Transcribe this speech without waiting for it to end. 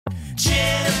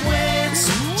Gymwits,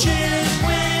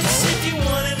 if you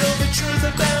want to know the truth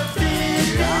about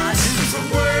fitness, from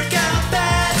workout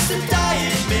fads to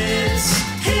diet myths,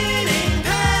 hitting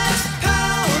pads,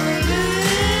 power lifts.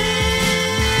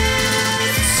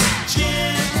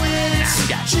 Gymwits,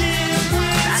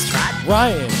 That's right.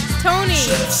 Ryan, Tony, and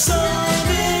Crystal.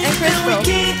 we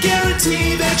can't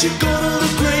guarantee that you're gonna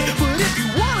look great, but if you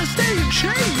want to stay in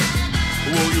shape,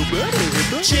 well, you better hit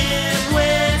the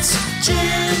Gymwits.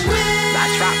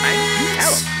 That's right, man. You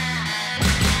tell 'em.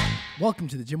 welcome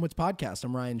to the Gymwits podcast.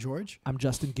 I'm Ryan George, I'm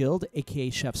Justin Guild, a.k.a.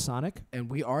 Chef Sonic. and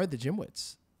we are the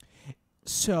Gymwits.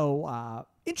 So,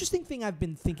 interesting thing I've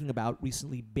been thinking about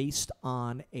recently based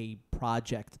on a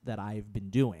project that I've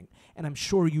been doing, and I'm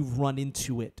sure you've run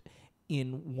into it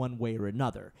in one way or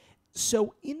another.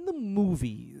 So, in the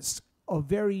movies, a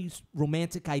very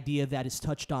romantic idea that is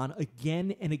touched on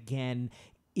again and again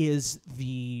is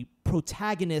the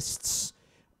protagonist's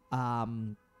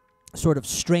sort of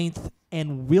strength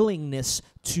and willingness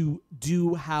to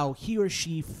do how he or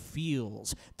she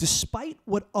feels, despite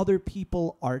what other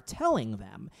people are telling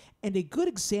them. And a good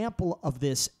example of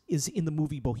this is in the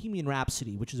movie Bohemian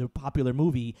Rhapsody, which is a popular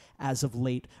movie as of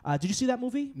late. Did you see that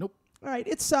movie? Nope. All right,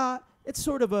 it's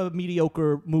sort of a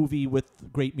mediocre movie with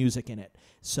great music in it.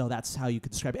 So that's how you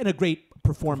could describe it. And a great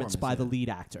performance by the lead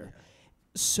actor.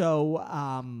 So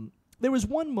there was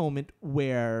one moment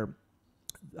where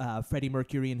Freddie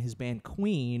Mercury and his band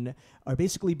Queen are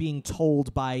basically being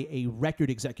told by a record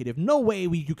executive, no way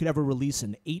you could ever release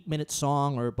an 8-minute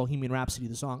song or Bohemian Rhapsody,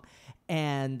 the song,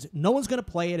 and no one's going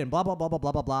to play it and blah, blah, blah, blah,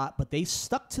 blah, blah, blah. But they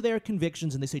stuck to their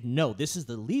convictions and they said, no, this is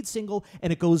the lead single,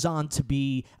 and it goes on to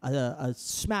be a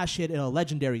smash hit and a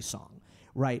legendary song,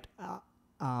 right?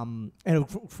 And a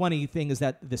funny thing is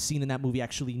that the scene in that movie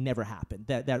actually never happened.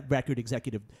 That record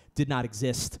executive did not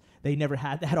exist. They never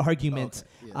had that argument.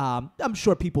 Okay, yeah. I'm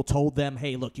sure people told them,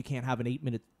 hey, look, you can't have an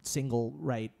 8-minute single,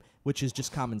 right, which is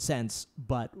just common sense,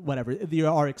 but whatever. There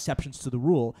are exceptions to the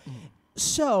rule.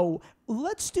 So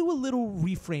let's do a little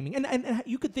reframing. And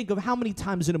you could think of how many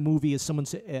times in a movie is someone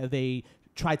they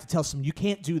try to tell someone you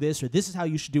can't do this or this is how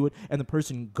you should do it, and the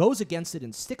person goes against it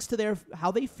and sticks to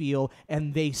how they feel,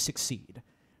 and they succeed.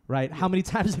 Right? How many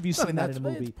times have you seen that in a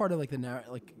movie? It's part of like the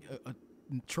like a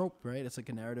trope, right? It's like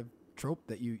a narrative trope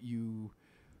that you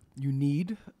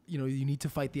need. You know, you need to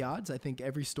fight the odds. I think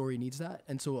every story needs that,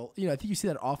 and so I think you see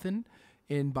that often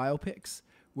in biopics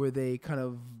where they kind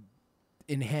of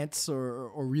enhance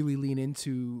or really lean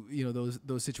into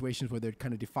those situations where they're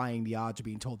kind of defying the odds or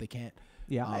being told they can't.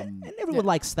 Yeah, and everyone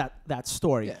likes that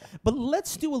story. Yeah. But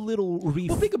let's do a little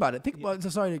Well, think about it.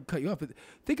 Sorry to cut you off, but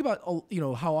think about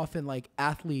how often like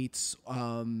athletes,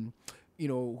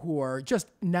 who are just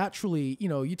naturally,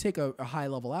 you take a high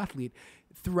level athlete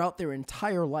throughout their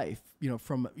entire life,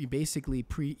 from basically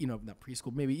not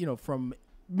preschool, maybe from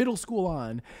middle school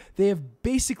on, they have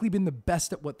basically been the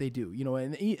best at what they do,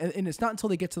 and it's not until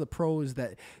they get to the pros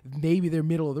that maybe they're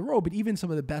middle of the road, but even some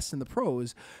of the best in the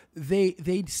pros,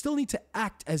 they still need to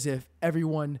act as if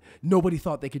nobody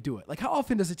thought they could do it. Like, how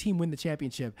often does a team win the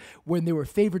championship when they were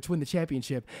favored to win the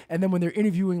championship, and then when they're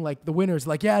interviewing like the winners,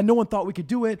 like, yeah, no one thought we could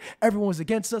do it, everyone was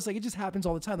against us. Like, it just happens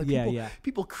all the time. Like,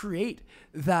 people create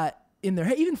that in their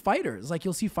head. Even fighters, like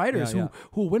you'll see fighters who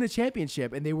win a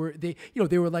championship and they were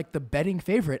like the betting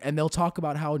favorite, and they'll talk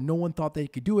about how no one thought they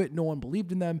could do it, no one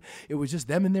believed in them, it was just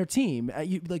them and their team.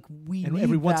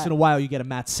 Every once in a while you get a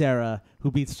Matt Serra who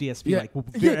beats GSP,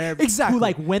 exactly, who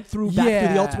like went through back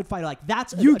through the Ultimate Fighter. Like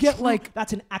that's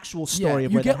that's an actual story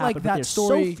of where that happened. But there's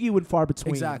so few and far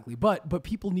between. Exactly, but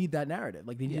people need that narrative.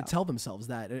 Like they need to tell themselves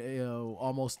that,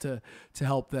 almost to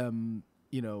help them,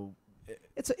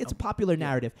 It's a popular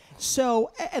narrative.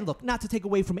 So, and look, not to take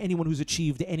away from anyone who's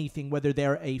achieved anything, whether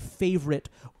they're a favorite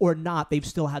or not, they've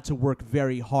still had to work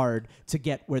very hard to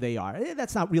get where they are.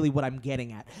 That's not really what I'm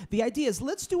getting at. The idea is,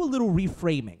 let's do a little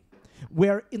reframing,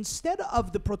 where instead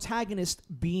of the protagonist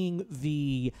being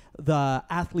the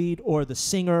athlete or the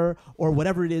singer or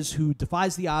whatever it is who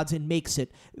defies the odds and makes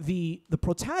it, the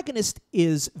protagonist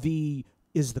is the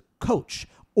coach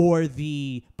or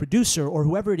the producer or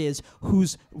whoever it is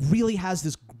who's really has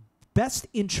this best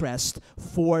interest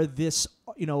for this,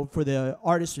 for the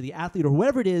artist or the athlete or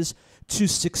whoever it is to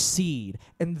succeed.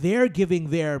 And they're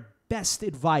giving their best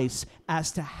advice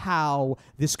as to how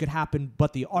this could happen,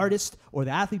 but the artist or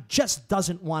the athlete just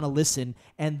doesn't want to listen,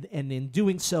 and in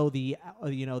doing so,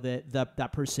 that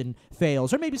person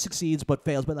fails or maybe succeeds but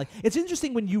fails. But like, it's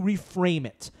interesting when you reframe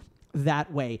it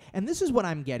that way. And this is what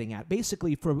I'm getting at.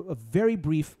 Basically, for a very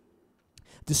brief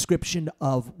description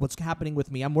of what's happening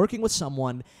with me, I'm working with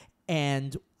someone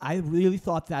And I really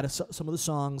thought that some of the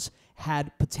songs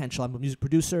had potential. I'm a music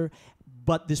producer,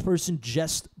 but this person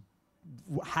just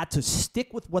had to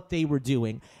stick with what they were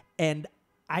doing. And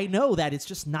I know that it's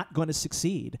just not going to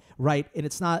succeed, right? And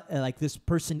it's not like this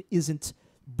person isn't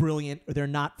brilliant or they're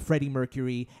not Freddie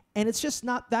Mercury, and it's just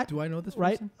not that. Do I know this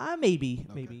right? person? Maybe,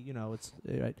 you know, it's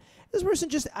right. This person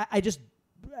just,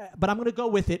 but I'm going to go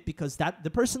with it because that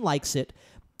the person likes it,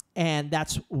 and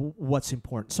that's what's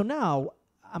important. So now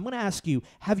I'm going to ask you: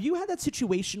 have you had that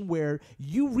situation where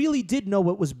you really did know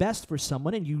what was best for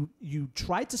someone, and you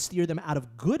tried to steer them out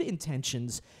of good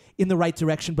intentions in the right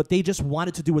direction, but they just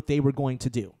wanted to do what they were going to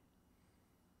do?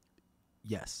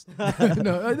 Yes.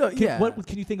 No, yeah.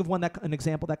 Can you think of an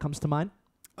example that comes to mind?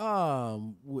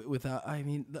 Without, I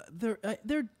mean, there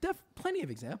are plenty of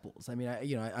examples. I mean, I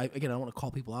don't want to call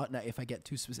people out. Now, if I get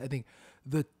too specific, I think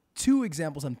the two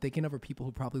examples I'm thinking of are people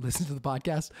who probably listen to the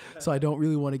podcast, so I don't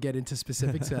really want to get into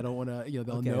specifics. I don't want to,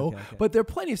 they'll know. Okay. But there are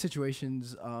plenty of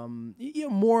situations,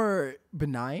 more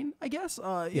benign, I guess.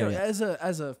 As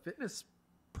a fitness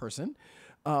person.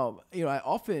 I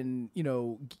often,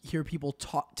 hear people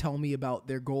tell me about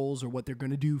their goals or what they're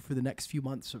going to do for the next few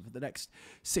months or for the next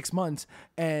 6 months.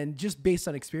 And just based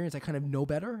on experience, I kind of know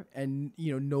better and,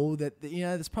 know that,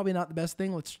 that's probably not the best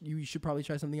thing. You should probably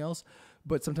try something else.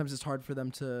 But sometimes it's hard for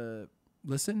them to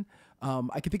listen.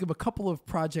 I can think of a couple of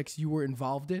projects you were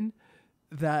involved in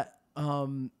that,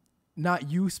 not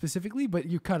you specifically, but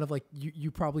you kind of you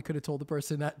probably could have told the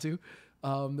person that too.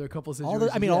 There are a couple of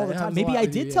situations. All the time. Maybe I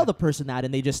did tell the person that,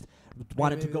 and they just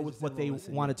wanted to go with what they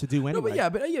wanted to do anyway.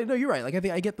 No, you're right. I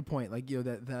think I get the point.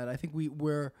 That I think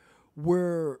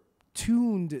we're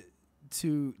tuned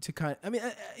to kind. I mean,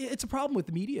 it's a problem with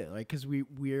the media, because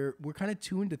we're kind of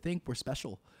tuned to think we're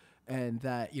special, and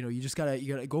that you just gotta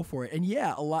go for it. And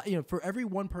a lot for every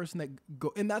one person that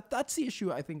go, and that's the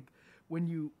issue. I think when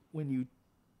you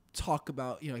talk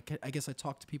about I guess I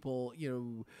talk to people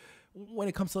when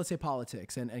it comes to, let's say,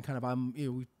 politics and kind of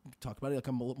we talked about it,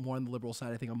 I'm more on the liberal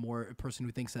side. I think I'm more a person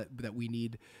who thinks that we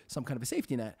need some kind of a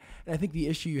safety net. And I think the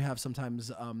issue you have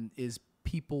sometimes is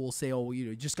people will say, oh,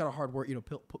 you just got to hard work,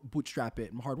 bootstrap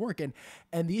it and hard work.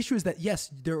 And the issue is that, yes,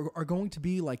 there are going to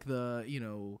be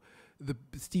the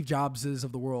Steve Jobses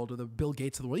of the world or the Bill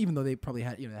Gates of the world, even though they probably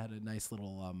had had a nice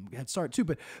little head start too.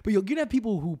 But you're gonna have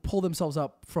people who pull themselves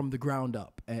up from the ground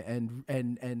up and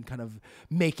kind of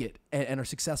make it and are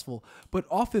successful. But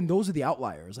often those are the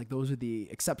outliers, those are the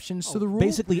exceptions to the rule.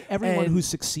 Basically, everyone who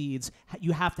succeeds,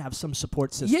 you have to have some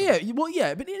support system. Yeah.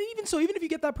 But even so, even if you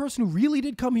get that person who really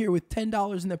did come here with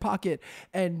 $10 in their pocket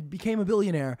and became a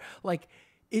billionaire,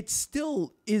 it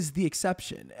still is the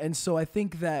exception. And so I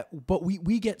think that, but we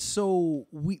become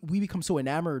so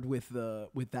enamored with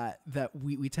that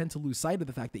we tend to lose sight of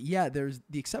the fact that, there's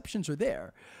the exceptions are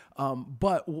there.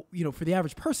 But for the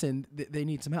average person, they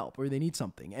need some help or they need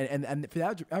something. And for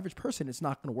the average person, it's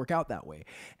not going to work out that way.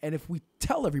 And if we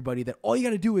tell everybody that all you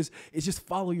got to do is just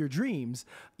follow your dreams,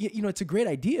 it's a great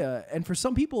idea. And for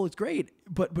some people it's great,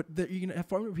 but you're going to have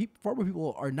far more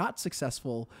people are not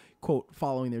successful, quote,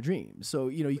 following their dreams. So,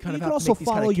 you kind of have to make these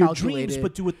follow your dreams,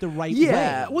 but do it the right way.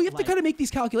 Yeah. Well, you have to kind of make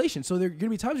these calculations. So there are going to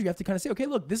be times where you have to kind of say, okay,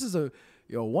 look, this is a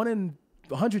 1 in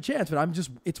 100 chance, but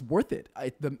it's worth it.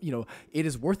 It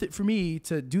is worth it for me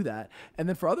to do that. And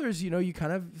then for others, you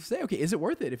kind of say, okay, is it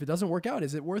worth it? If it doesn't work out,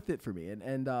 is it worth it for me?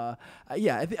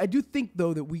 I do think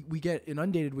though that we get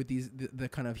inundated with the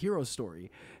kind of hero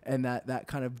story and that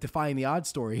kind of defying the odds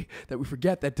story that we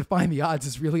forget that defying the odds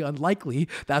is really unlikely.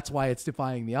 That's why it's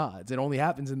defying the odds. It only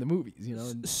happens in the movies,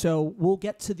 So we'll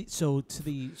get to the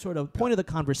sort of point of the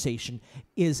conversation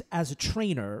is, as a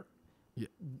trainer,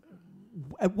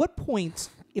 at what point,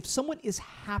 if someone is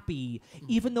happy,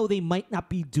 even though they might not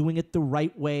be doing it the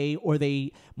right way, or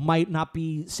they might not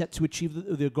be set to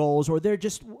achieve their goals, or they're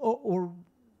just, or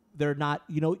they're not,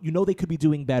 they could be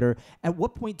doing better. At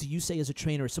what point do you say, as a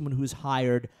trainer, as someone who's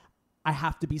hired, I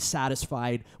have to be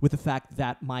satisfied with the fact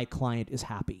that my client is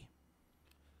happy?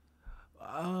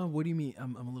 What do you mean?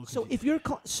 I'm a little confused.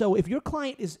 So if your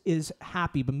client is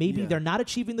happy, but maybe they're not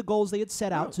achieving the goals they had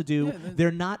set out to do,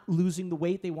 they're not losing the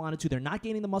weight they wanted to, they're not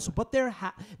gaining the muscle, but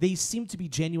they seem to be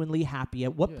genuinely happy.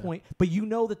 At what point? But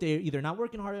that they're either not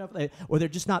working hard enough, or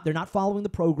they're not following the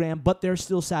program, but they're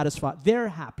still satisfied. They're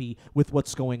happy with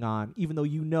what's going on, even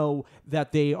though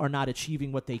that they are not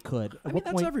achieving what they could.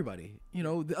 That's everybody.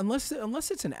 Unless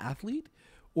it's an athlete,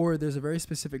 or there's a very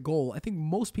specific goal, I think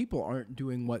most people aren't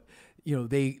doing what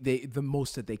they the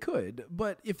most that they could.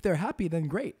 But if they're happy, then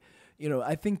great.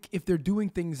 I think if they're doing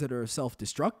things that are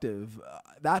self-destructive,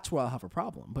 that's where I'll have a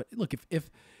problem. But look,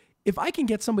 if if I can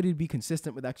get somebody to be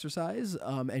consistent with exercise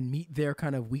and meet their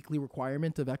kind of weekly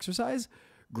requirement of exercise,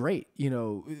 great.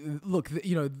 Look,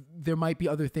 there might be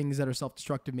other things that are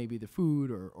self-destructive, maybe the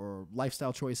food or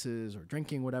lifestyle choices or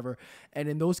drinking, whatever. And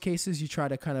in those cases, you try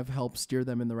to kind of help steer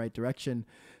them in the right direction.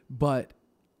 But,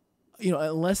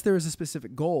 unless there is a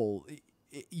specific goal,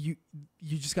 you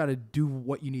just got to do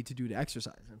what you need to do to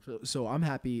exercise. So I'm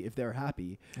happy if they're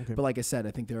happy. Okay. But like I said,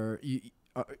 I think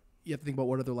you have to think about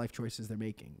what other life choices they're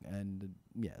making, and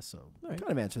so right.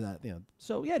 Kind of answer that.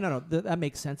 So that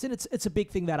makes sense, and it's a big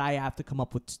thing that I have to come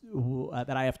up with,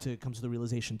 that I have to come to the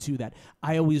realization too, that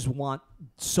I always want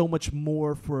so much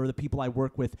more for the people I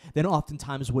work with than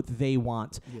oftentimes what they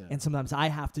want, and sometimes I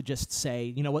have to just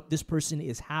say, you know what, this person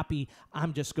is happy,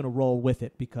 I'm just going to roll with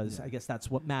it because I guess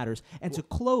that's what matters. And to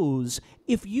close,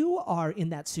 if you are in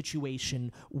that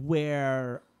situation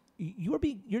where you're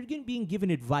being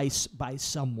given advice by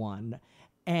someone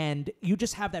and you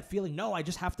just have that feeling, no, I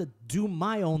just have to do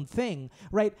my own thing,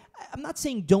 right? I'm not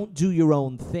saying don't do your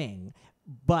own thing,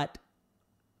 but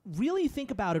really think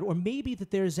about it, or maybe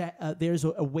that there's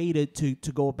a way to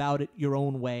go about it your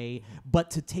own way,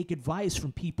 but to take advice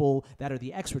from people that are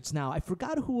the experts. Now, I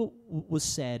forgot who it was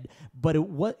said, but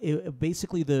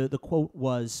basically the quote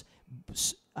was,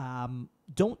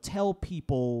 don't tell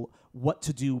people what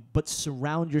to do, but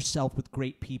surround yourself with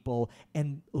great people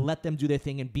and let them do their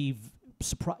thing and be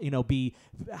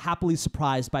happily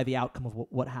surprised by the outcome of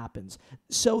what happens.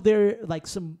 So there, like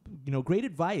some, great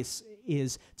advice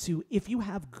is to, if you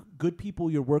have good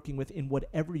people you're working with in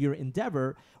whatever your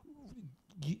endeavor,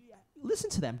 listen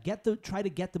to them. Try to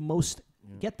get the most.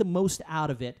 Get the most out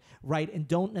of it, right? And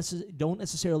don't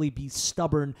necessarily be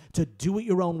stubborn to do it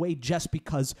your own way just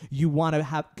because you want to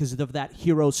have, because of that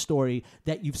hero story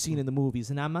that you've seen in the movies.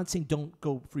 And I'm not saying don't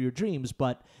go for your dreams,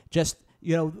 but just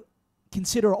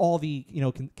consider all the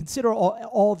consider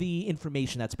all the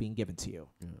information that's being given to you.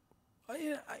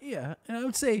 Yeah, and I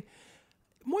would say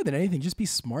more than anything, just be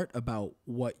smart about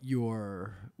what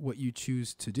you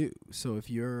choose to do. So if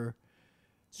you're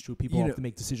It's true. People have to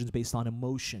make decisions based on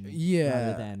emotion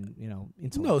rather than,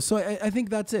 intellect. No, so I think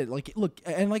that's it. Like, look,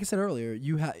 and like I said earlier,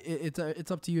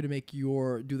 it's up to you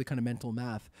to do the kind of mental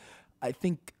math. I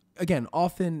think, again,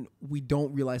 often we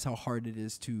don't realize how hard it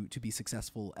is to be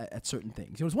successful at certain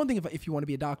things. It's one thing if you want to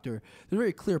be a doctor, there's a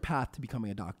very clear path to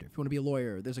becoming a doctor. If you want to be a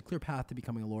lawyer, there's a clear path to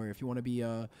becoming a lawyer. If you want to be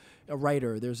a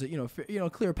writer, there's a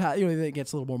clear path. It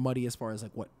gets a little more muddy as far as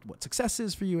like what success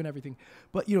is for you and everything.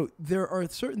 But there are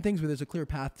certain things where there's a clear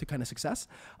path to kind of success,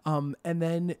 but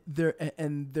then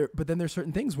there's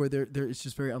certain things where there it's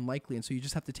just very unlikely, and so you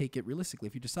just have to take it realistically.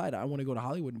 If you decide I want to go to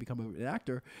Hollywood and become an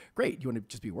actor, great. Do you want to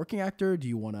just be a working actor? Do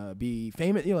you want to be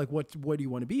famous? What do you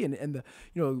want to be? And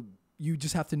you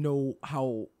just have to know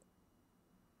how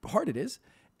hard it is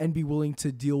and be willing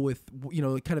to deal with,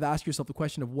 kind of ask yourself the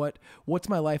question of what's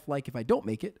my life like if I don't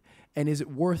make it, and is it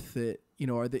worth it?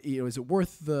 Is it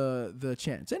worth the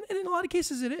chance? And in a lot of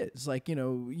cases it is. Like,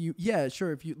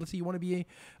 sure. If let's say you want to be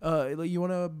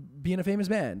in a famous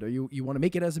band, or you want to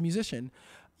make it as a musician,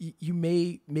 you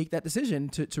may make that decision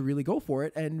to really go for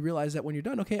it and realize that when you're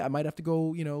done, okay, I might have to go,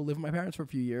 live with my parents for a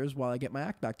few years while I get my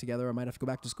act back together. I might have to go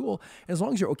back to school. And as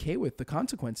long as you're okay with the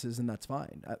consequences, then that's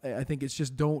fine. I think it's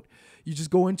just you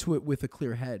just go into it with a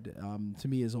clear head. To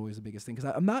me is always the biggest thing. Cause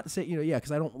I'm not saying,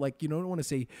 because I don't don't want to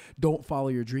say don't follow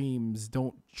your dreams,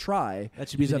 don't try. That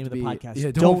should be the name of the podcast.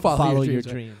 Yeah, don't follow your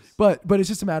dreams. Right? But it's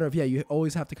just a matter of, you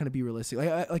always have to kind of be realistic.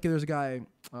 Like there's a guy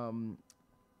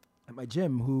at my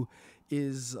gym who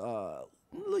is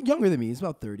younger than me. He's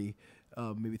about 30,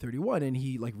 maybe 31, and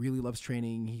he really loves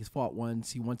training. He's fought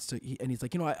once. He wants to, and he's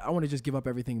like, I want to just give up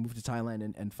everything and move to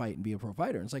Thailand and fight and be a pro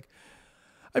fighter. And it's like,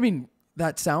 I mean,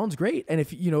 that sounds great. And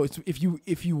if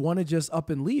if you want to just up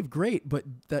and leave, great. But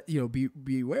that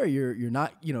be aware you're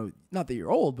not not that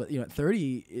you're old, but at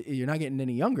 30 you're not getting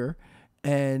any younger.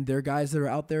 And there are guys that are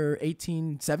out there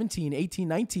 18, 17, 18,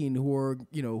 19 who are,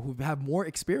 who have more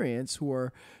experience, who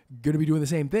are going to be doing the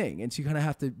same thing. And so you kind of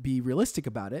have to be realistic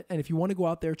about it. And if you want to go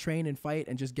out there, train and fight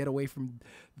and just get away from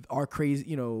our crazy,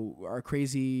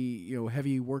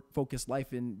 heavy work focused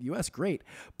life in the US, great.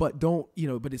 But don't,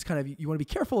 but it's kind of, you want to be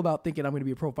careful about thinking I'm going to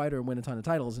be a pro fighter and win a ton of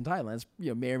titles in Thailand. It's,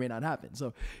 may or may not happen.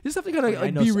 So you just have to kind of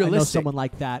be realistic. I know someone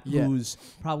like that who's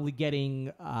probably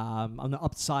getting on the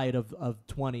upside of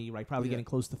 20, right? Probably getting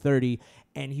close to 30,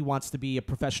 and he wants to be a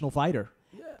professional fighter.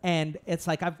 Yeah. And it's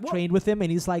like, I've trained with him,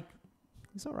 and he's like,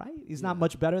 he's all right. He's not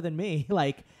much better than me.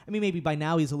 Maybe by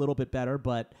now he's a little bit better,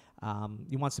 but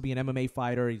he wants to be an MMA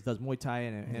fighter. He does Muay Thai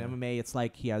and MMA. It's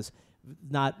like he has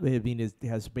he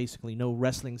has basically no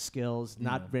wrestling skills,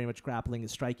 not very much grappling.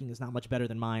 His striking is not much better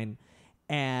than mine.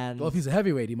 And Well, if he's a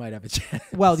heavyweight, he might have a chance.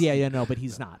 well, yeah, no, but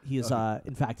he's not. He is.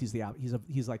 In fact, he's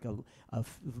like a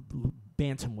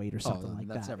bantamweight or something like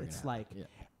that's that. never It's gonna like, happen.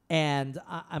 Yeah. and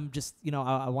I'm just,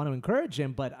 I want to encourage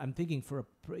him, but I'm thinking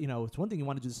it's one thing you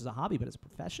want to do this as a hobby, but as a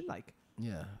profession, like,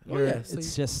 Yeah. it's So you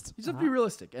just just have to be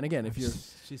realistic. And again, if you're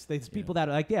there's people that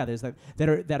are like, there's like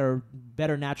that are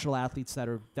better natural athletes that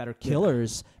are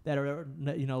killers that are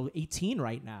 18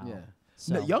 right now.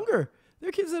 So. younger, there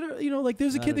are kids that are like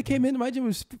there's a kid that came into my gym who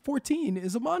was 14,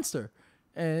 is a monster,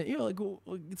 and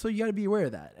so you got to be aware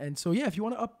of that. And so if you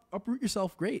want to uproot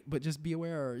yourself, great, but just be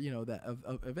aware that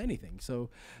of anything. So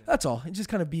that's all. And just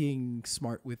kind of being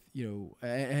smart with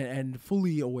and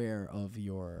fully aware of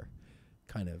your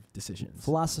kind of decisions.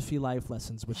 Philosophy life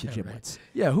lessons with the gymwits.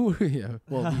 Right. Yeah,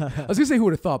 well, I was gonna say who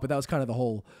would have thought, but that was kind of the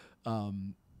whole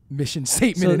mission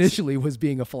statement So initially, was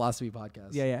being a philosophy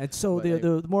podcast. Yeah. And so But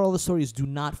the moral of the story is do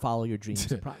not follow your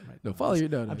dreams. No, follow your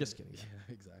no. I'm just kidding. Yeah,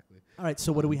 exactly. All right,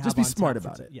 so what do we have? Just be on smart tap for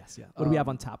about it. Yes, yeah. What do we have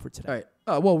on top for today?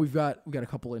 All right. Well, we've got a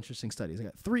couple interesting studies. I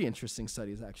got 3 interesting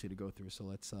studies actually to go through.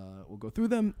 So we'll go through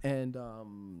them and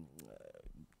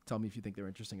tell me if you think they're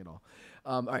interesting at all.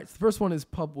 All right. So the first one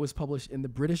was published in the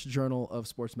British Journal of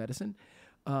Sports Medicine.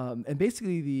 And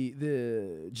basically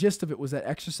the gist of it was that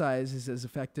exercise is as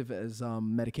effective as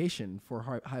medication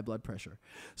for high blood pressure.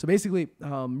 So basically,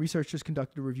 researchers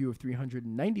conducted a review of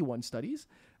 391 studies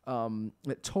and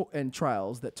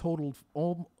trials that totaled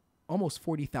almost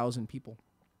 40,000 people.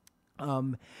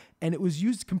 And it was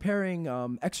used comparing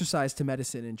exercise to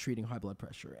medicine in treating high blood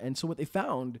pressure. And so what they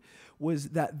found was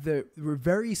that there were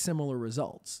very similar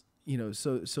results.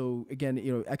 So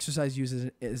again, exercise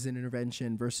used as an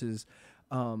intervention versus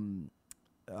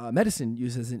medicine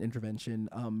used as an intervention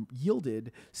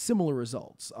yielded similar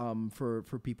results for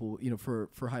people,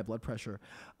 for high blood pressure.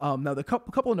 Now, the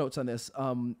couple of notes on this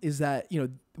is that,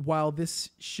 while this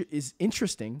is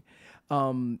interesting,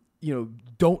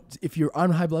 if you're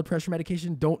on high blood pressure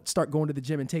medication, don't start going to the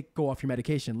gym and go off your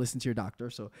medication. Listen to your doctor.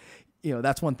 So,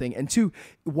 that's one thing. And 2,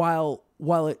 while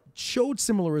it showed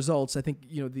similar results, I think,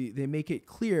 they make it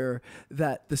clear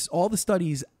that all the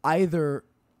studies either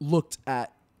looked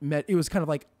at it was kind of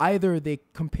like either they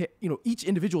compare, each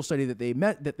individual study that they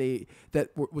met that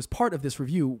was part of this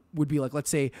review would be like,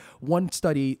 let's say one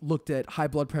study looked at high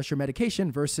blood pressure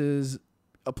medication versus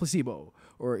a placebo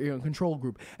or a control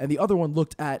group, and the other one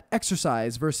looked at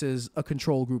exercise versus a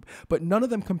control group, but none of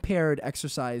them compared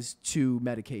exercise to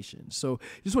medication. So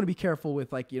you just want to be careful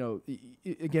with, like, again,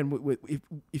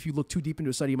 if you look too deep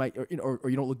into a study, you might, or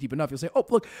you don't look deep enough, you'll say, oh,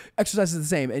 look, exercise is the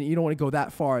same, and you don't want to go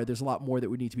that far. There's a lot more that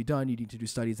would need to be done. You need to do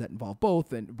studies that involve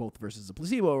both, and both versus a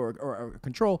placebo or a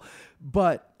control.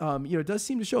 But it does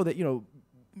seem to show that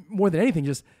more than anything,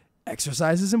 just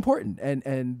exercise is important,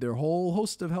 and there are a whole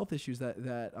host of health issues that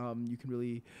you can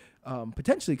really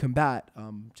potentially combat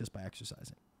just by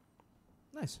exercising.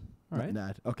 Nice. All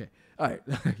right. Okay. All right.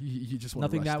 you just want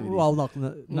nothing to rush that through well. Look,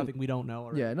 nothing we don't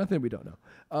know. Yeah, nothing we don't know.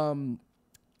 All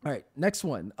right. Next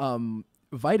one.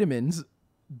 Vitamins.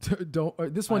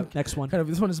 This one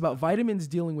is about vitamins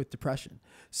dealing with depression.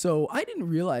 So I didn't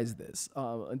realize this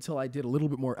until I did a little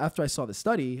bit more. After I saw the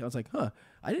study, I was like,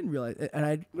 I didn't realize, and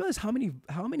I realized how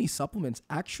many supplements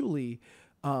actually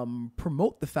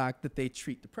promote the fact that they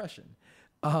treat depression.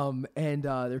 And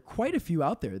there are quite a few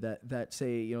out there that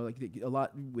say, a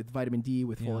lot with vitamin D,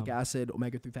 with folic acid,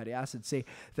 omega-3 fatty acids, say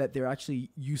that they're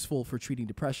actually useful for treating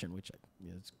depression, which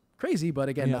is crazy, but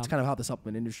again, that's kind of how the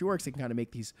supplement industry works. They can kind of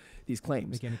make these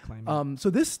claims. Make any claim. So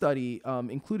this study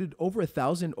included over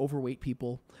 1,000 overweight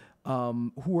people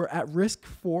who were at risk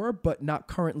for, but not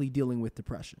currently dealing with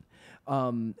depression.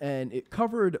 And it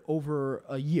covered over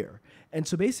a year. And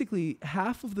so basically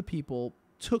half of the people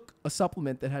took a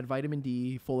supplement that had vitamin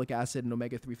D, folic acid, and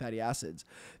omega-3 fatty acids.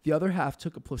 The other half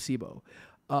took a placebo.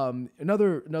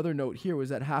 Another note here was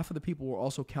that half of the people were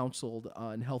also counseled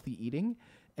on healthy eating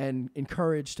and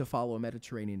encouraged to follow a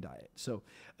Mediterranean diet. So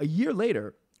a year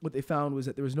later, what they found was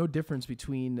that there was no difference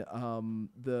between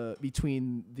the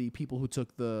people who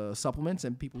took the supplements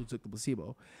and people who took the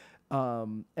placebo.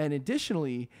 And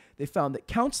additionally, they found that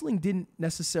counseling didn't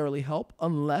necessarily help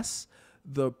unless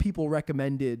the people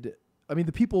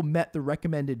met the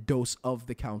recommended dose of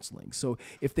the counseling. So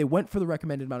if they went for the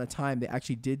recommended amount of time, they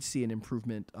actually did see an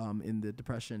improvement in the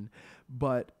depression,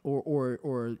 but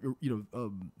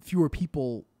fewer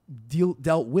people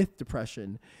dealt with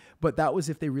depression. But that was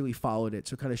if they really followed it.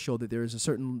 So kind of showed that there is a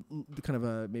certain kind of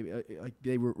like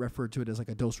they referred to it as like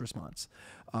a dose response,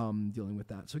 dealing with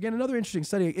that. So again, another interesting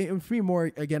study. And for me,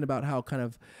 more again about how kind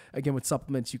of, again, with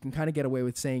supplements, you can kind of get away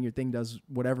with saying your thing does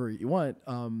whatever you want.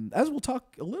 As we'll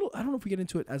talk a little, I don't know if we get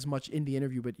into it as much in the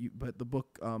interview, but the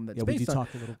book that's based on, talk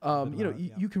a little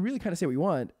you can really kind of say what you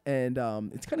want. And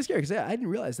it's kind of scary because I didn't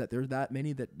realize that there's that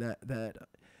many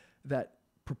that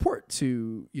purport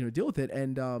to deal with it,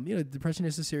 and depression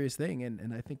is a serious thing,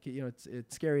 and I think it's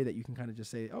scary that you can kind of just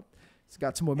say, oh, it's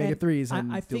got some omega-3s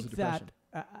and I deals think with depression.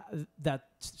 that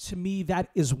to me that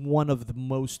is one of the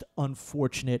most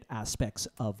unfortunate aspects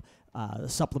of the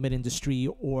supplement industry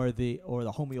or the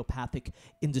homeopathic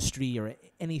industry or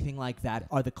anything like that,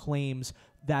 are the claims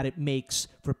that it makes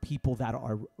for people that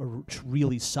are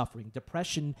really suffering.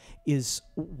 Depression is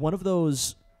one of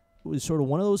those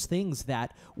things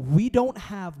that we don't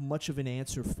have much of an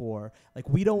answer for. Like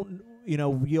we don't,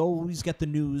 we always get the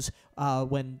news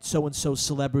when so-and-so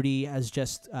celebrity has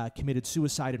just committed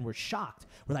suicide and we're shocked.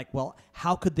 We're like, well,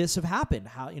 how could this have happened?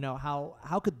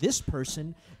 How could this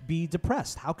person be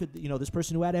depressed? How could, this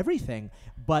person who had everything?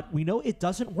 But we know it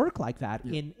doesn't work like that.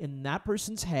 Yeah. In that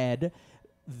person's head,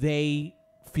 they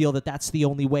feel that that's the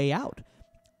only way out.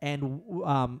 And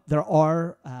there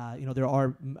are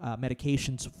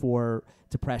medications for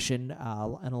depression,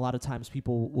 and a lot of times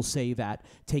people will say that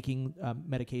taking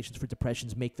medications for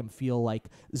depressions make them feel like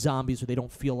zombies, or they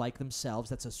don't feel like themselves.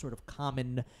 That's a sort of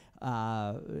common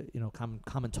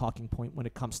talking point when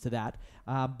it comes to that.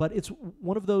 But it's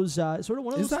one of those things.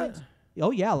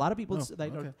 Oh yeah, a lot of people that's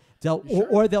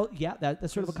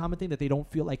sort of a common thing, that they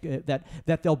don't feel like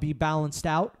that they'll be balanced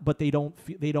out, but they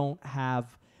don't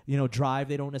have drive.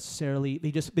 They don't necessarily.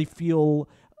 They feel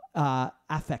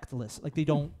affectless. Like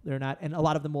they're not. And a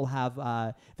lot of them will have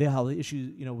they'll have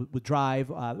issues with drive.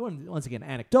 Once again,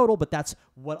 anecdotal, but that's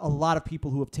what a lot of people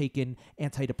who have taken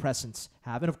antidepressants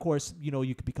have. And of course,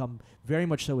 you could become very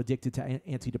much so addicted to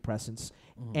antidepressants,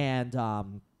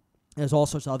 and there's all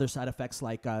sorts of other side effects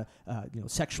like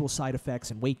sexual side effects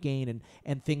and weight gain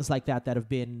and things like that have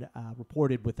been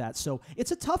reported with that. So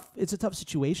it's a tough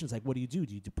situation. It's like, what do you do?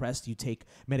 Do you depress? Do you take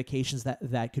medications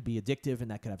that could be addictive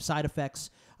and that could have side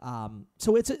effects?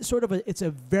 So it's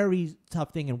a very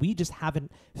tough thing, and we just haven't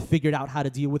figured out how to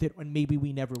deal with it, and maybe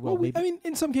we never will. Well,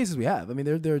 in some cases we have. I mean,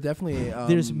 there are definitely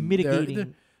there's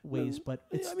mitigating ways, but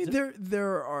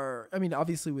there are. I mean,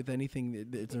 obviously, with anything,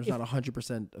 there's not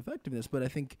 100% effectiveness. But I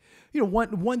think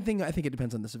one thing, I think it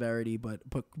depends on the severity. But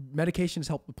medications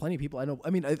help with plenty of people. I know.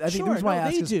 I mean, I think the reason why I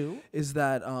ask is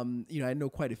that I know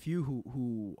quite a few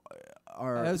who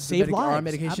are on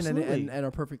medication and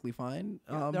are perfectly fine.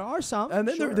 There are some, and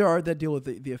then there are that deal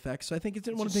with the effects. So I think it's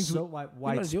one of the things so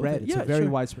widespread. It's a very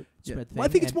widespread thing. Well, I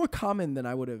think it's more common than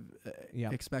I would have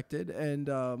expected, and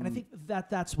I think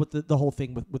that's what the whole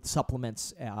thing with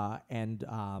supplements and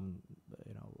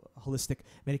holistic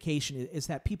medication is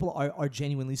that people are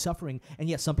genuinely suffering. And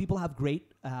yes, some people have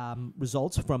great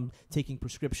results from taking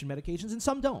prescription medications, and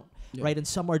some don't, right? And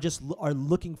some are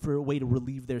looking for a way to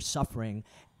relieve their suffering.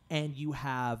 And you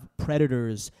have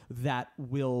predators that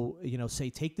will, say,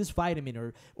 take this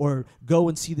vitamin or go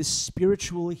and see this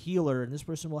spiritual healer, and this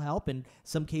person will help. In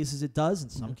some cases it does, in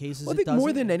some cases it doesn't. I think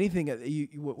more than anything,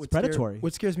 it's predatory.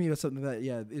 What scares me about something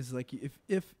that is like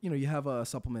if you have a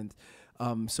supplement.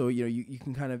 So you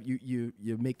can kind of you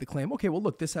make the claim, okay, well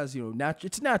look, this has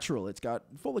it's natural, it's got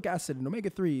folic acid and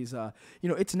omega-3s,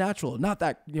 it's natural, not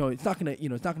that it's not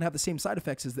gonna have the same side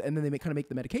effects as and then they kind of make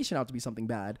the medication out to be something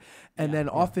bad, and then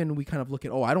often we kind of look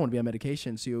at, I don't want to be on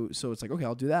medication, so it's like, okay,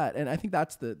 I'll do that. And I think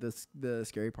that's the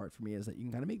scary part for me, is that you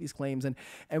can kind of make these claims, and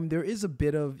there is a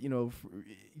bit of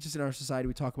just in our society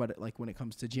we talk about it, like when it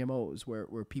comes to GMOs,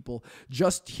 where people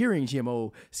just hearing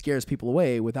GMO scares people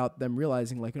away without them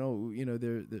realizing, like,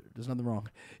 there's nothing wrong.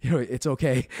 It's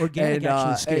okay. Organic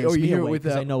actually scares me away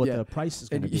because I know what the price is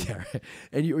going to be. Yeah, right.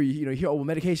 And you hear,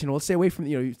 medication. Well, stay away from. I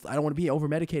don't want to be over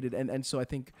medicated, and so I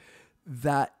think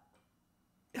that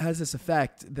has this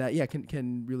effect that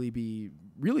can really be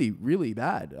really, really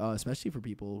bad, especially for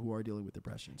people who are dealing with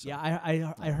depression. So. Yeah,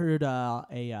 I heard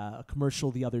a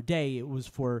commercial the other day. It was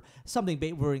for something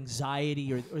for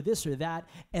anxiety or this or that,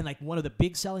 and like one of the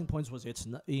big selling points was this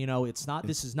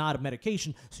is not a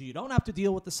medication, so you don't have to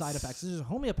deal with the side effects. This is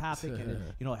homeopathic, and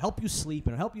it'll help you sleep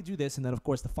and it'll help you do this. And then of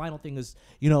course the final thing is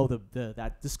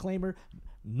that disclaimer.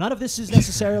 None of this is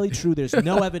necessarily true. There's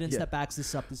no evidence that backs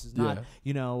this up. This is not,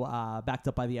 backed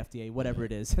up by the FDA, whatever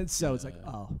it is. And so it's like,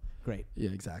 oh, great.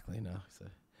 Yeah, exactly. No. So,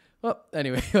 Well,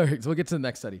 anyway, all right, so we'll get to the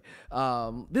next study.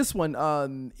 This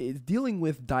one is dealing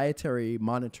with dietary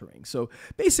monitoring. So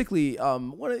basically,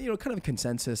 one of, kind of a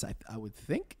consensus I would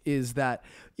think is that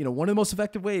one of the most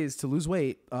effective ways to lose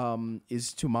weight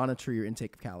is to monitor your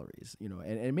intake of calories.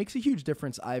 And it makes a huge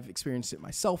difference. I've experienced it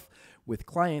myself with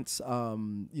clients.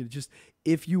 Just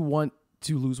if you want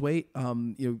to lose weight,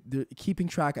 they're keeping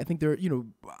track. I think they're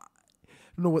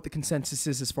I don't know what the consensus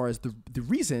is as far as the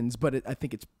reasons, but I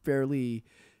think it's fairly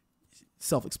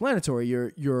self-explanatory.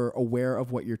 You're aware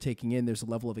of what you're taking in. There's a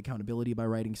level of accountability by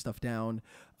writing stuff down.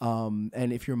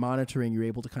 And if you're monitoring, you're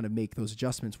able to kind of make those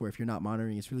adjustments where if you're not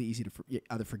monitoring, it's really easy to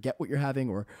either forget what you're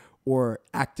having or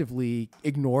actively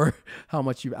ignore how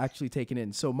much you've actually taken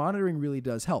in. So monitoring really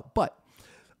does help. But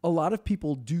a lot of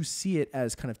people do see it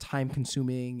as kind of time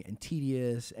consuming and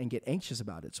tedious and get anxious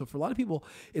about it. So for a lot of people,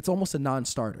 it's almost a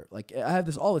non-starter. Like I have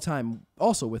this all the time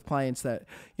also with clients that,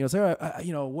 say,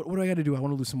 what do I got to do? I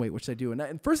want to lose some weight. What should I do?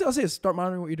 And first thing I'll say is start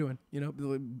monitoring what you're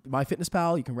doing.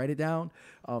 MyFitnessPal, you can write it down.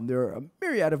 There are a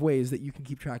myriad of ways that you can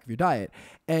keep track of your diet.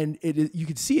 And you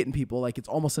can see it in people, like it's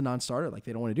almost a non-starter, like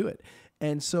they don't want to do it.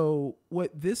 And so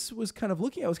what this was kind of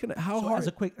looking at was kind of how hard. As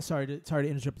a quick, sorry to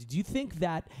interrupt you. Do you think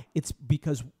that it's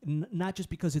because not just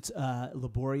because it's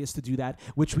laborious to do that,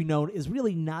 which we know is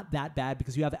really not that bad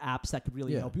because you have apps that could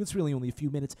really help you. It's really only a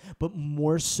few minutes, but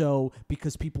more so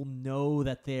because people know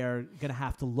that they're gonna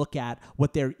have to look at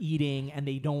what they're eating and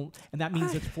they don't, and that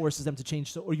means it forces them to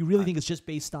change. So, or you really think it's just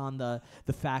based on the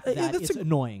fact that it's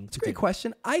annoying? It's a great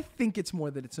question. I think it's more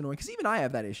that it's annoying because even I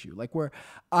have that issue, like where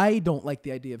I don't like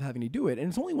the idea of having to do it. And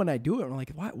it's only when I do it, I'm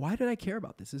like, why did I care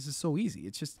about this? This is so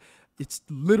easy. It's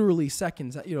literally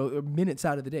seconds, minutes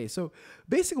out of the day. So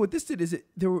basically what this did is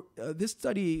this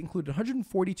study included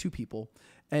 142 people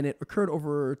and it occurred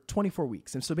over 24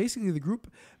 weeks. And so basically the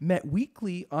group met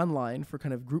weekly online for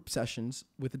kind of group sessions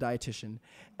with a dietitian.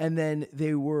 And then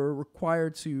they were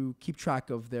required to keep track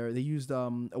of they used a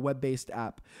web-based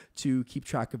app to keep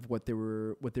track of what they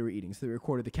were eating. So they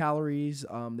recorded the calories,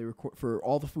 they record for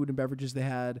all the food and beverages they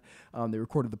had. They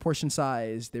recorded the portion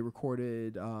size. They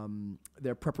recorded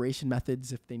their preparation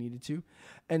methods if they needed to.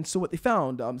 And so what they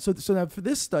found, so now for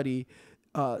this study,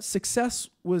 success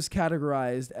was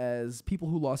categorized as people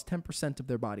who lost 10% of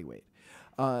their body weight.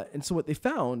 And so what they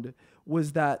found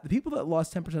was that the people that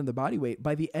lost 10% of their body weight,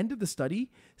 by the end of the study,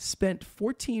 spent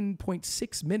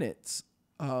 14.6 minutes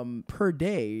per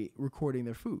day recording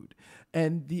their food.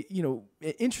 And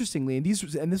interestingly, this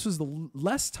was the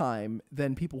less time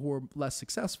than people who were less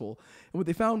successful. And what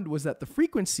they found was that the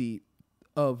frequency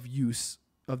of use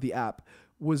of the app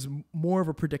was more of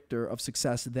a predictor of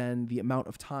success than the amount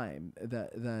of time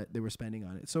that they were spending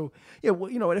on it. So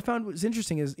what I found was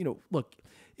interesting is, look,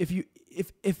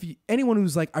 if anyone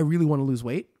who's like, I really want to lose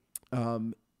weight,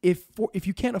 if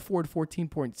you can't afford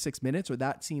 14.6 minutes or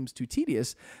that seems too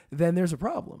tedious, then there's a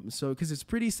problem. So, because it's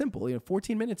pretty simple,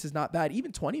 14 minutes is not bad.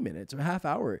 Even 20 minutes or a half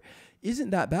hour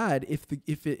isn't that bad if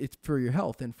it's for your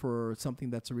health and for something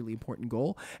that's a really important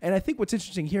goal. And I think what's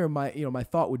interesting here, my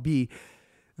thought would be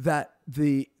that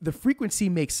the frequency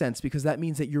makes sense because that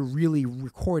means that you're really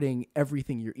recording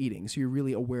everything you're eating. So you're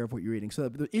really aware of what you're eating. So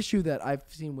the issue that I've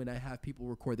seen when I have people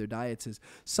record their diets is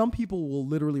some people will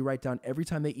literally write down every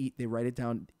time they eat, they write it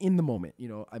down in the moment.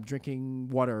 I'm drinking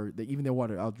water, even their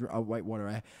water, I'll white water.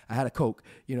 I had a Coke,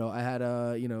 I had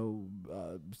a,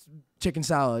 chicken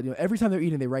salad. Every time they're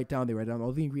eating, they write down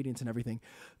all the ingredients and everything.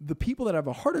 The people that have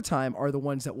a harder time are the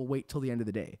ones that will wait till the end of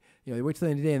the day. They wait till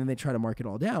the end of the day and then they try to mark it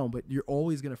all down, but you're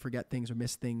always going to forget things or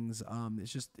miss things.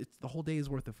 It's the whole day's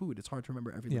worth of food. It's hard to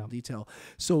remember every little detail.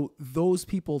 So those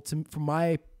people, from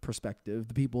my perspective,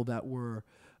 the people that were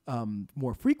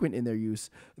more frequent in their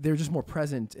use, they're just more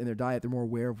present in their diet. They're more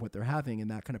aware of what they're having, and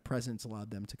that kind of presence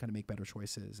allowed them to kind of make better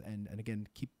choices and again,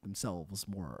 keep themselves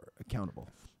more accountable.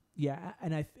 Yeah,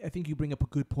 and I think you bring up a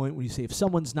good point when you say if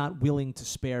someone's not willing to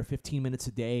spare 15 minutes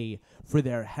a day for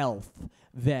their health,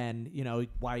 then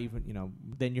why even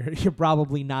then you're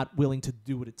probably not willing to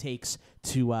do what it takes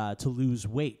to lose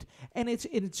weight. And it's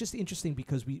just interesting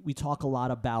because we talk a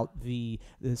lot about the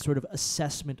sort of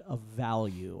assessment of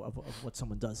value of what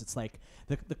someone does. It's like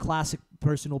the classic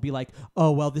person will be like,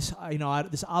 oh well, this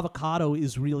this avocado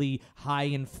is really high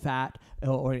in fat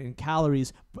or in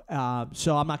calories,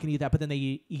 so I'm not going to eat that. But then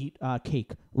they eat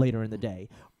cake later in the day.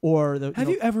 or the. Have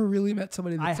you ever really met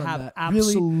somebody that's I done have that?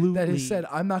 absolutely. Really, that has said,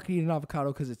 I'm not going to eat an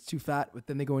avocado because it's too fat, but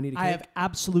then they go and eat a cake? I have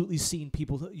absolutely seen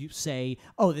people who you say,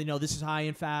 "Oh, they know this is high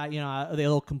in fat."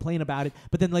 They'll complain about it,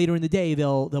 but then later in the day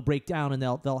they'll break down and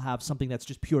they'll have something that's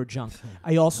just pure junk.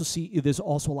 I also see there's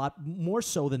also a lot more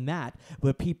so than that,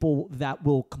 but people that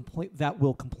will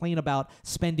complain about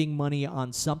spending money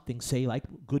on something, say like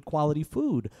good quality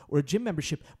food or a gym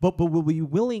membership, but will be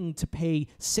willing to pay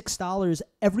 $6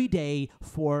 every day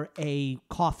for a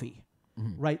coffee.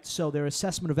 Right, so their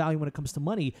assessment of value when it comes to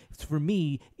money, for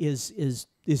me, is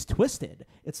twisted.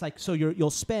 It's like, so you'll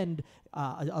spend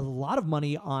a lot of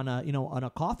money on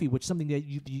a coffee, which is something that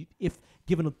you if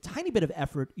given a tiny bit of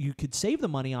effort you could save the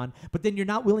money on, but then you're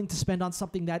not willing to spend on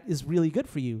something that is really good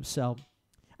for you. So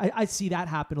I see that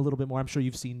happen a little bit more. I'm sure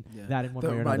you've seen that in one way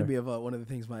or another. That reminded me of one of the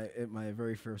things at my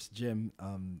very first gym.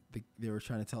 They were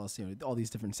trying to tell us, all these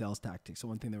different sales tactics. So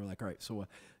one thing they were like, all right, so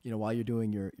while you're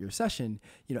doing your session,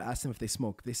 ask them if they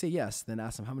smoke. If they say yes, then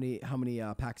ask them how many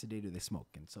packs a day do they smoke.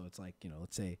 And so it's like,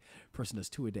 let's say a person does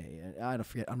 2 a day. And I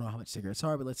don't know how much cigarettes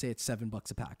are, but let's say it's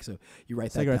 $7 a pack. So you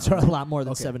write cigarettes that down. are a lot more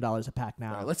than $7 a pack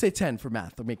now. Right, let's say 10 for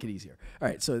math. They'll make it easier. All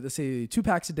right, so let's say 2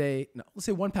 packs a day. No, let's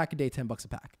say 1 pack a day, $10 a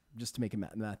pack, just to make it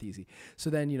math easy. So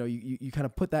then you kind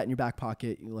of put that in your back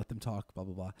pocket. You let them talk, blah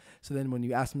blah blah. So then when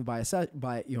you ask them to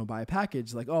buy a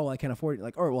package, like, oh, I can't afford it.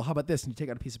 Like, all right, well, how about this? And you take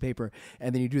out a piece of paper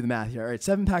and then you do the math here. All right,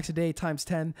 7 packs a day times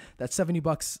 10. That's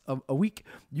 $70 a week.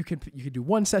 You could do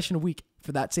 1 session a week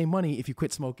for that same money if you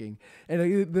quit smoking. And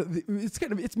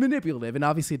it's manipulative, and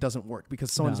obviously it doesn't work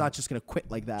because someone's not just going to quit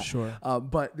like that. Sure.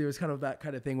 But there was kind of that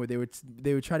kind of thing where they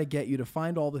would try to get you to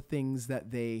find all the things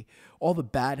all the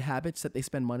bad habits that they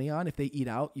spend money on. If they eat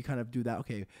out, you kind of do that.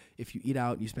 Okay, if you eat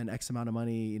out, you spend X amount of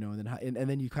money, and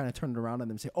then you kind of turn it around on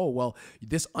them and say, oh, well,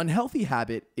 this unhealthy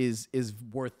habit is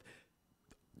worth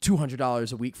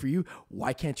 $200 a week for you.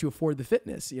 Why can't you afford the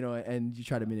fitness? And you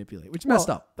try to manipulate, which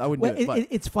messed up. I wouldn't do it. But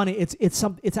it's funny.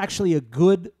 It's actually a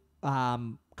good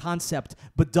concept,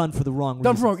 but done for the wrong reasons.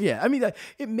 Done for wrong. Yeah, I mean,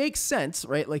 it makes sense,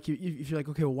 right? Like if you're like,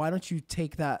 okay, well, why don't you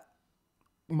take that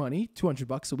money,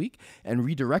 $200 a week, and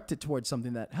redirect it towards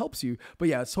something that helps you? But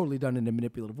yeah, it's totally done in a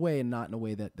manipulative way and not in a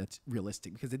way that's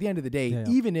realistic. Because at the end of the day,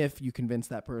 even if you convince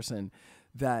that person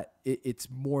that it's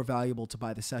more valuable to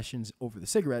buy the sessions over the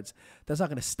cigarettes, that's not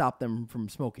going to stop them from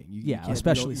smoking.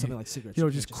 Especially something like cigarettes. You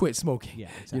don't just quit smoking. Yeah,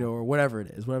 exactly. Or whatever it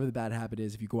is, whatever the bad habit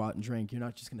is. If you go out and drink, you're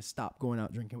not just going to stop going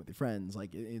out drinking with your friends.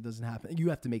 Like it doesn't happen. You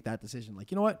have to make that decision.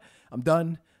 Like, you know what? I'm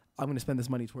done. I'm going to spend this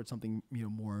money towards something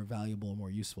more valuable, more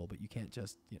useful. But you can't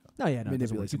just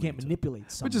manipulate. You can't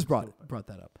manipulate someone. We just brought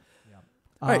that up. Yeah.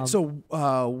 All right. So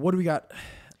what do we got?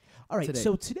 All right. Today?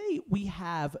 So today we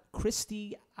have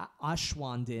Christie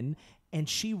Aschwanden, and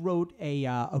she wrote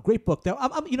a great book. Now,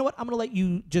 you know what? I'm going to let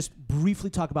you just briefly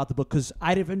talk about the book because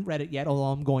I haven't read it yet, although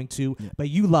I'm going to. Yeah. But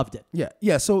you loved it.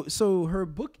 Yeah. So her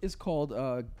book is called.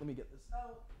 Let me get this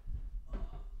out.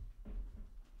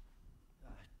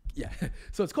 Yeah.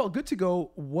 So it's called Good to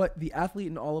Go, What the Athlete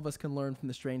and All of Us Can Learn from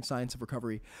the Strange Science of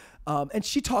Recovery. And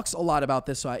she talks a lot about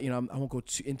this, so I won't go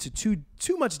into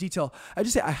too much detail. I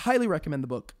just say I highly recommend the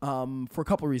book for a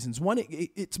couple of reasons. One,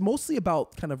 it's mostly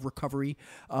about kind of recovery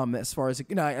as far as,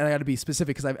 and I got to be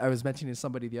specific because I was mentioning to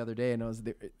somebody the other day, and I was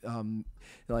there,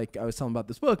 I was telling about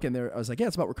this book, and I was like, yeah,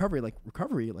 it's about recovery, like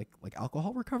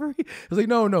alcohol recovery. I was like,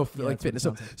 no, like fitness.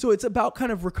 So it's about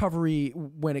kind of recovery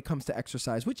when it comes to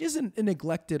exercise, which isn't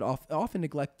often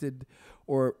neglected,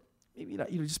 or maybe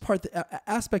not, just part of the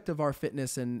aspect of our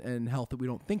fitness and health that we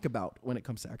don't think about when it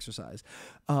comes to exercise.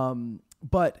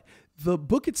 But the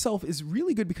book itself is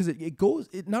really good because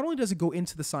it not only does it go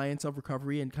into the science of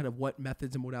recovery and kind of what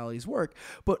methods and modalities work,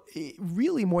 but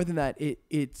really more than that,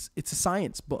 it's a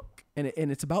science book. And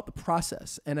it's about the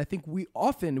process. And I think we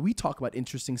talk about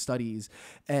interesting studies,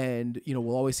 and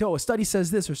we'll always say, oh, a study says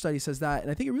this or a study says that.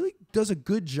 And I think it really does a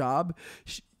good job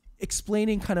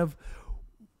explaining, kind of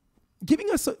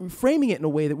framing it in a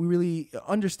way that we really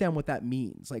understand what that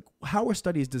means. Like, how are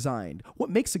studies designed? What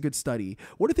makes a good study?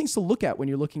 What are things to look at when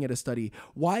you're looking at a study?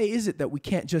 Why is it that we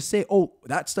can't just say, oh,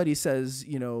 that study says,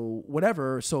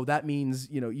 whatever, so that means,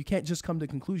 you can't just come to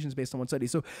conclusions based on one study.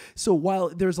 So while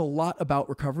there's a lot about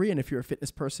recovery, and if you're a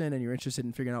fitness person and you're interested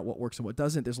in figuring out what works and what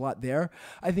doesn't, there's a lot there.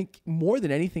 I think more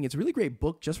than anything, it's a really great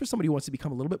book just for somebody who wants to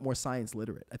become a little bit more science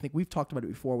literate. I think we've talked about it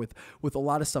before with a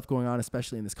lot of stuff going on,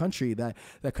 especially in this country, that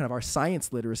kind of our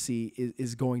science literacy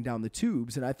is going down the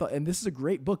tubes. And I thought, and this is a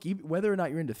great book, even whether or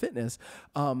not you're into fitness,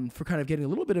 for kind of getting a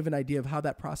little bit of an idea of how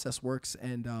that process works,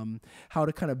 and how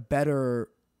to kind of better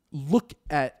look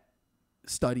at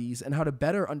studies and how to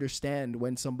better understand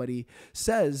when somebody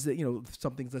says that,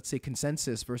 something's, let's say,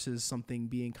 consensus versus something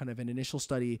being kind of an initial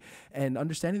study, and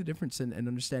understanding the difference and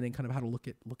understanding kind of how to look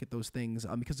at those things.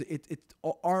 Because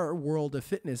our world of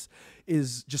fitness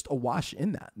is just awash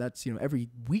in that. That's, every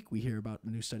week we hear about a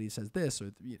new study that says this,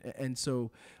 and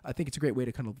so I think it's a great way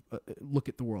to kind of look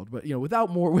at the world. But,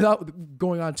 without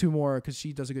going on too more, because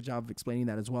she does a good job of explaining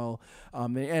that as well.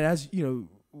 And as,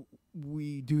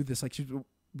 we do this, like,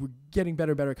 we're getting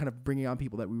better kind of bringing on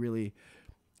people that we really,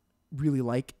 really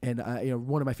like. And,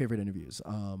 one of my favorite interviews,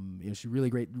 she's really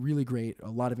great, a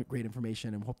lot of great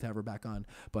information, and hope to have her back on.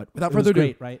 But without further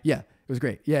ado, right? Yeah, it was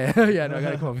great. Yeah. No, I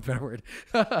got to come up with a better word.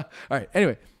 All right.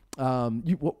 Anyway,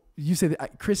 you say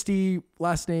that Christie,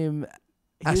 last name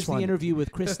Aschwanden. Here's the interview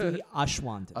with Christie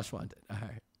Aschwanden. Aschwanden. All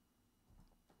right.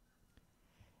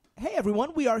 Hey,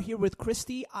 everyone. We are here with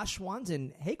Christie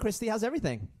Aschwanden. Hey, Christie, how's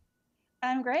everything?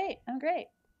 I'm great.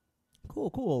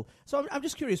 Cool. So I'm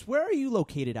just curious, where are you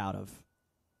located out of?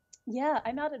 Yeah,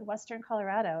 I'm out in western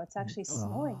Colorado. It's actually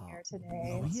snowing here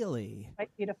today. Really? It's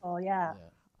quite beautiful, yeah.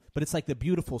 But it's like the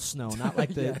beautiful snow, not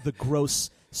like the gross,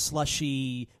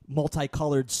 slushy,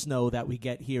 multicolored snow that we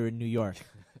get here in New York.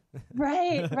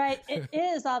 Right. It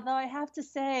is, although I have to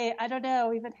say, I don't know,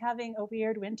 we've been having a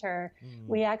weird winter.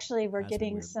 We actually were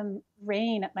getting some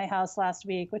rain at my house last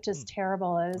week, which is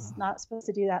terrible. I was not supposed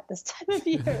to do that this time of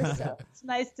year. So it's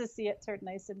nice to see it turn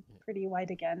nice and pretty white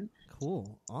again.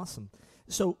 Cool. Awesome.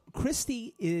 So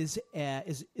Christie is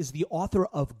the author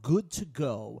of Good to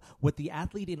Go, What the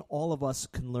Athlete in All of Us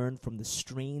Can Learn from the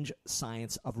Strange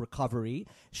Science of Recovery.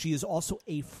 She is also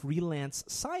a freelance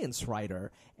science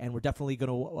writer, and we're definitely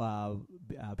going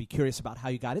to be curious about how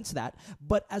you got into that.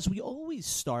 But as we always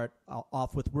start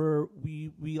off with,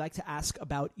 we like to ask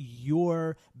about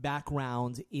your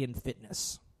background in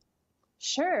fitness.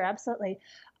 Sure, absolutely.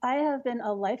 I have been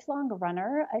a lifelong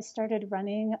runner. I started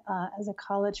running as a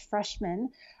college freshman.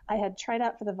 I had tried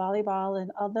out for the volleyball,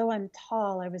 and although I'm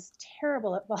tall, I was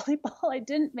terrible at volleyball. I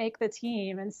didn't make the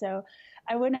team, and so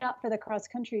I went out for the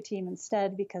cross-country team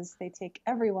instead because they take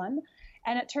everyone.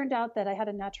 And it turned out that I had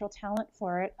a natural talent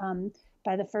for it.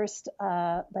 By the first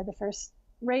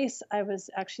race, I was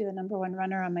actually the number one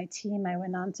runner on my team. I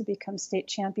went on to become state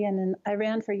champion, and I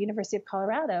ran for University of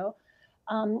Colorado.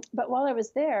 But while I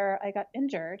was there, I got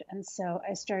injured, and so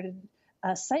I started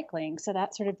cycling. So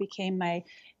that sort of became my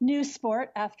new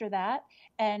sport after that,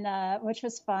 and which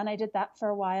was fun. I did that for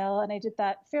a while, and I did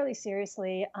that fairly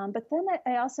seriously. But then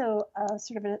I also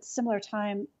sort of at a similar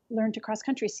time learned to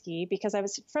cross-country ski because I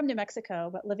was from New Mexico,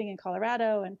 but living in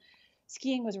Colorado, and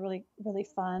skiing was really, really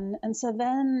fun. And so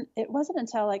then it wasn't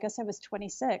until I guess I was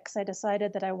 26, I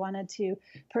decided that I wanted to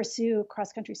pursue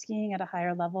cross-country skiing at a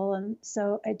higher level. And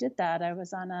so I did that. I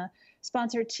was on a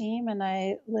sponsored team, and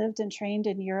I lived and trained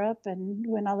in Europe and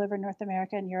went all over North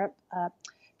America and Europe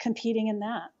competing in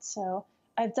that. So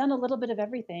I've done a little bit of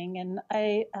everything, and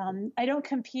I don't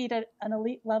compete at an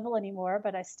elite level anymore,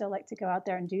 but I still like to go out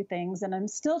there and do things. And I'm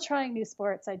still trying new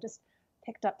sports. I just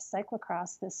picked up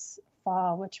cyclocross this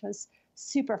fall, which was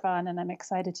super fun, and I'm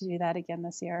excited to do that again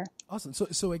this year. Awesome.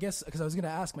 So I guess, because I was going to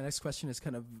ask, my next question is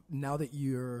kind of, now that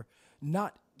you're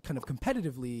not kind of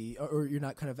competitively, or you're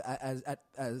not kind of at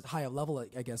as high a level,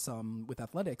 I guess, with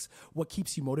athletics, what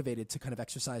keeps you motivated to kind of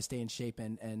exercise, stay in shape,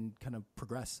 and kind of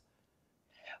progress?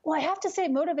 Well, I have to say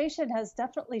motivation has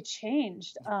definitely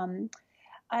changed.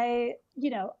 I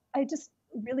just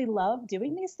really love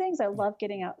doing these things. I love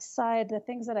getting outside. The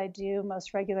things that I do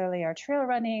most regularly are trail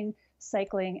running,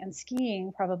 cycling, and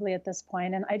skiing probably at this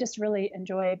point. And I just really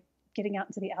enjoy getting out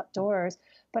into the outdoors.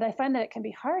 But I find that it can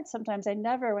be hard sometimes. I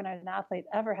never, when I was an athlete,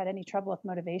 ever had any trouble with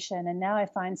motivation. And now I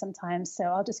find sometimes, so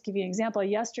I'll just give you an example.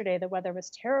 Yesterday, the weather was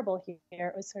terrible here.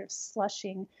 It was sort of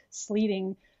slushing,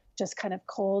 sleeting, just kind of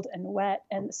cold and wet.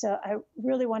 And so I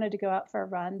really wanted to go out for a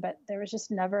run, but there was just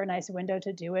never a nice window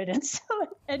to do it. And so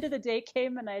the end of the day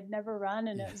came, and I'd never run.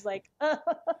 And it was like,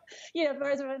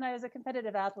 whereas when I was a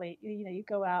competitive athlete, you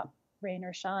go out rain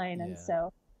or shine. And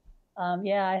so,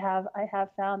 I have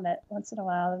found that once in a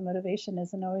while, the motivation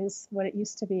isn't always what it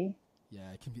used to be. Yeah,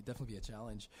 it can definitely be a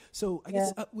challenge. So I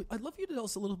guess I'd love you to tell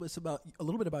us a little bit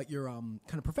about your kind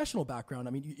of professional background.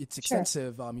 I mean, it's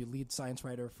extensive. Sure. You lead science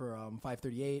writer for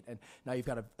FiveThirtyEight, and now you've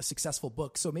got a successful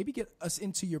book. So maybe get us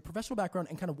into your professional background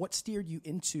and kind of what steered you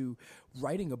into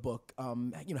writing a book,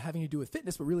 having to do with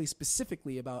fitness, but really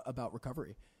specifically about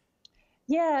recovery.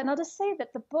 Yeah, and I'll just say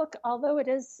that the book, although it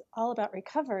is all about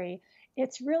recovery,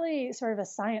 it's really sort of a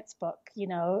science book,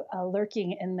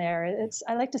 lurking in there.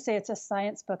 I like to say it's a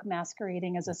science book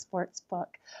masquerading as a sports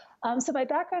book. So my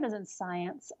background is in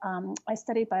science. I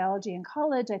studied biology in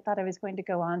college. I thought I was going to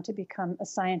go on to become a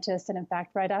scientist. And in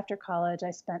fact, right after college,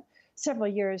 I spent several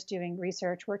years doing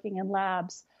research, working in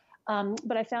labs.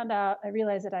 But I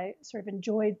realized that I sort of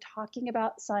enjoyed talking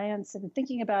about science and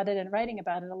thinking about it and writing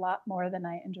about it a lot more than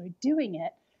I enjoyed doing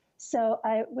it. So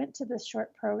I went to this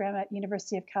short program at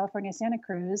University of California, Santa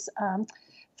Cruz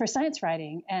for science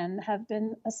writing and have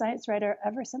been a science writer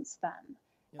ever since then.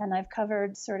 Yep. And I've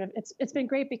covered it's been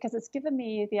great because it's given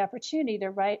me the opportunity to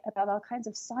write about all kinds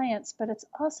of science, but it's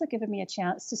also given me a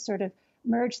chance to sort of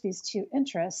merge these two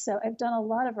interests. So I've done a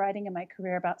lot of writing in my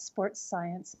career about sports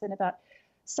science and about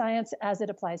science as it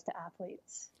applies to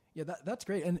athletes. Yeah, that's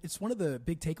great. And it's one of the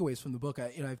big takeaways from the book.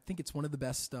 I think it's one of the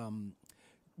best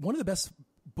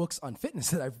books on fitness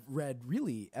that I've read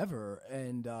really ever.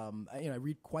 And, I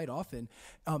read quite often.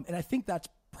 And I think that's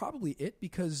probably it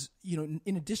because,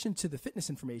 in addition to the fitness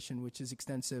information, which is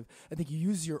extensive, I think you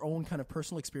use your own kind of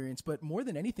personal experience, but more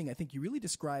than anything, I think you really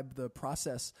describe the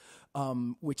process,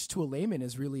 which to a layman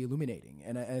is really illuminating.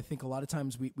 And I think a lot of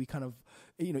times we kind of,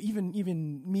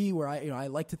 even me where I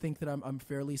like to think that I'm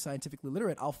fairly scientifically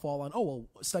literate, I'll fall on,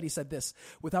 study said this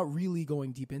without really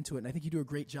going deep into it. And I think you do a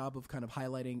great job of kind of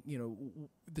highlighting,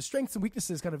 the strengths and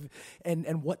weaknesses kind of,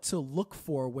 and what to look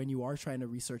for when you are trying to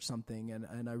research something.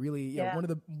 And I really,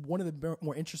 one of the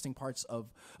more interesting parts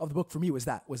of the book for me was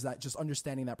that just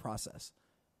understanding that process.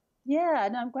 Yeah,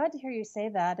 and I'm glad to hear you say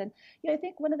that. And I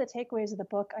think one of the takeaways of the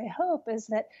book, I hope, is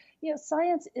that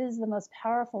science is the most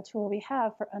powerful tool we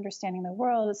have for understanding the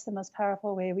world. It's the most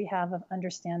powerful way we have of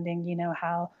understanding,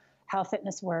 how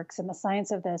fitness works and the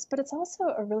science of this. But it's also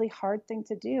a really hard thing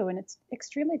to do, and it's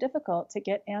extremely difficult to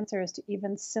get answers to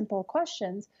even simple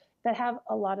questions that have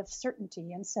a lot of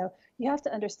certainty. And so you have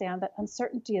to understand that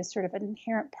uncertainty is sort of an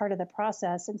inherent part of the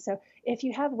process. And so if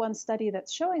you have one study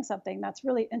that's showing something that's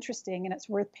really interesting and it's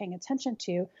worth paying attention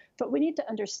to, but we need to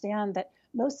understand that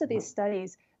most of these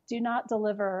studies do not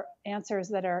deliver answers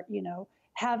that are,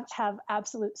 have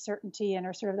absolute certainty and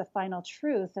are sort of the final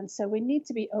truth. And so we need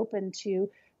to be open to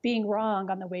being wrong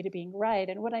on the way to being right.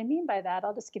 And what I mean by that,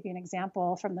 I'll just give you an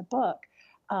example from the book.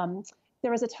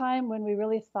 There was a time when we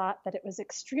really thought that it was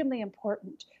extremely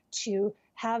important to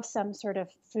have some sort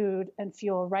of food and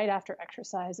fuel right after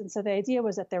exercise. And so the idea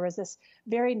was that there was this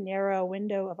very narrow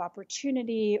window of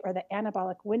opportunity, or the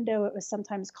anabolic window, it was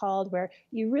sometimes called, where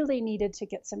you really needed to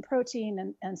get some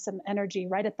protein and some energy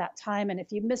right at that time. And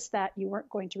if you missed that, you weren't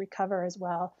going to recover as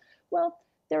well. Well,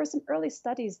 there were some early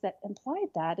studies that implied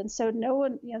that. And so no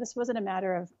one, this wasn't a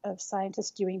matter of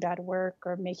scientists doing bad work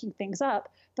or making things up,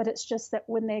 but it's just that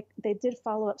when they did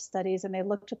follow-up studies and they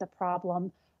looked at the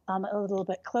problem a little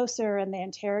bit closer and they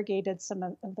interrogated some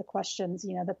of the questions,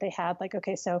 that they had, like,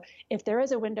 okay, so if there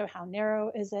is a window, how narrow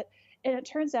is it? And it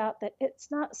turns out that it's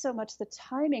not so much the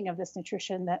timing of this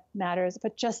nutrition that matters,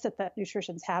 but just that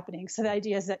nutrition's happening. So the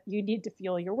idea is that you need to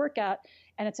fuel your workout,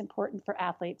 and it's important for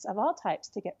athletes of all types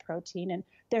to get protein. And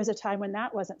there's a time when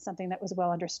that wasn't something that was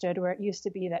well understood, where it used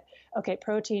to be that, okay,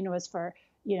 protein was for,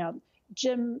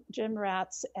 gym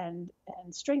rats and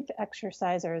strength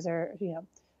exercisers, or,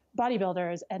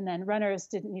 bodybuilders, and then runners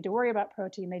didn't need to worry about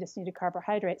protein. They just needed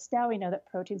carbohydrates. Now we know that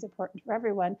protein's important for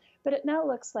everyone, but it now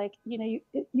looks like, you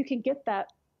can get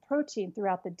that protein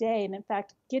throughout the day. And in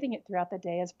fact, getting it throughout the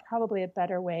day is probably a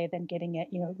better way than getting it,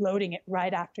 loading it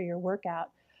right after your workout.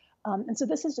 And so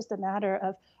this is just a matter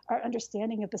of our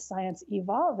understanding of the science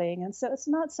evolving. And so it's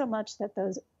not so much that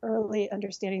those early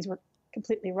understandings were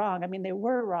completely wrong. I mean, they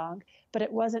were wrong, but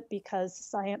it wasn't because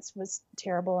science was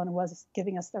terrible and was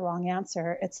giving us the wrong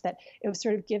answer. It's that it was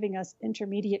sort of giving us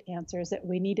intermediate answers that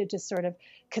we needed to sort of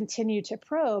continue to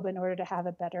probe in order to have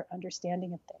a better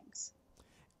understanding of things.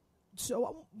 So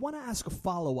I want to ask a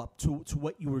follow-up to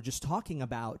what you were just talking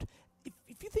about.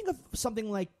 If you think of something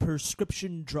like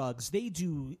prescription drugs, they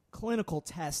do clinical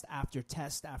test after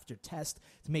test after test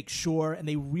to make sure, and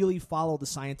they really follow the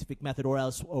scientific method,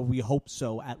 or we hope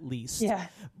so at least. Yeah.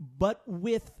 But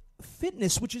with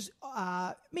fitness, which is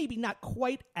maybe not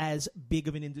quite as big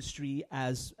of an industry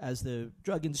as the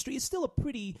drug industry, it's still a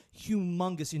pretty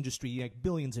humongous industry, like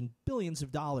billions and billions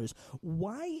of dollars.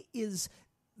 Why is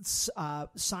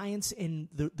science and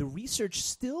the research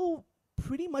still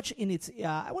pretty much in its,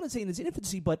 I want to say in its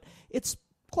infancy, but it's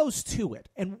close to it?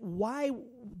 And why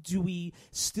do we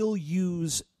still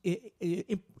use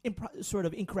sort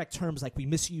of incorrect terms, like we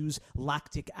misuse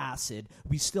lactic acid?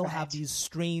 We still have these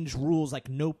strange rules like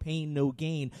no pain, no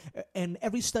gain. And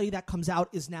every study that comes out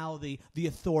is now the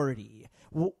authority.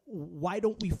 Why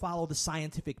don't we follow the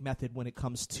scientific method when it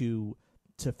comes to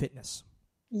fitness?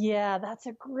 Yeah, that's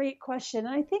a great question.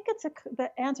 And I think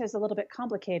the answer is a little bit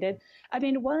complicated. I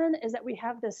mean, one is that we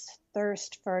have this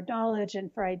thirst for knowledge and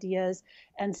for ideas.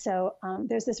 And so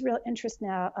there's this real interest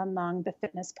now among the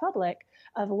fitness public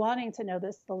of wanting to know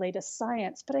the latest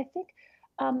science. But I think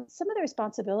some of the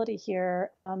responsibility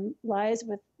here lies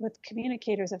with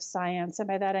communicators of science. And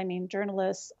by that, I mean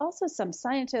journalists, also some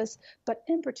scientists, but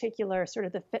in particular, sort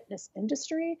of the fitness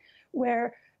industry,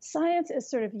 where science is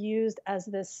sort of used as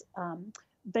this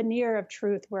veneer of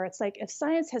truth, where it's like, if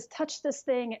science has touched this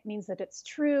thing, it means that it's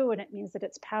true and it means that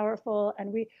it's powerful.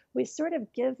 And we sort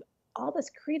of give all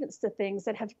this credence to things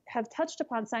that have touched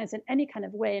upon science in any kind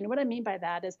of way. And what I mean by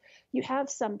that is you have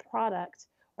some product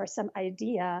or some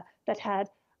idea that had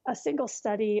a single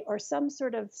study or some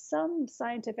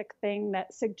scientific thing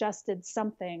that suggested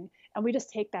something, and we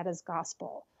just take that as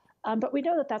gospel. But we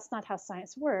know that that's not how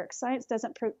science works. Science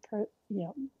doesn't,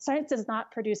 science does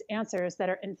not produce answers that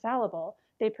are infallible.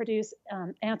 They produce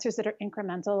answers that are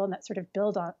incremental and that sort of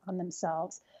build on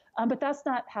themselves. But that's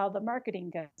not how the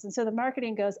marketing goes. And so the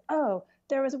marketing goes, oh,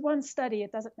 there was one study.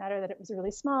 It doesn't matter that it was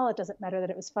really small. It doesn't matter that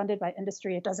it was funded by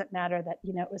industry. It doesn't matter that,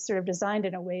 it was sort of designed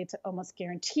in a way to almost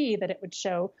guarantee that it would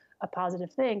show a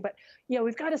positive thing. But,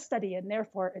 we've got a study and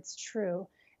therefore it's true.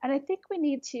 And I think we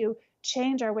need to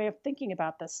change our way of thinking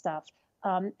about this stuff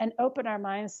and open our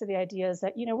minds to the ideas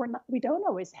that, we don't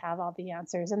always have all the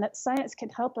answers and that science can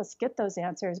help us get those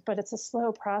answers, but it's a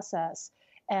slow process.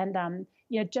 And,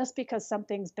 just because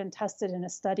something's been tested in a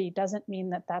study doesn't mean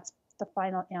that that's the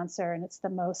final answer and it's the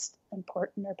most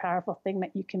important or powerful thing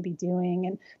that you can be doing.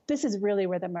 And this is really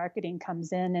where the marketing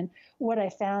comes in. And what I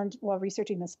found while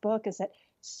researching this book is that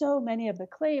so many of the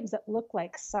claims that look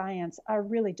like science are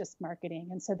really just marketing.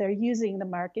 And so they're using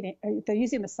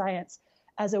the science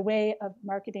as a way of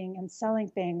marketing and selling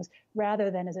things rather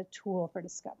than as a tool for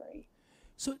discovery.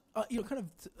 So, to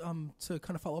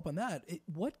kind of follow up on that,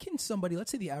 what can somebody,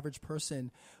 let's say the average person,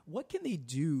 what can they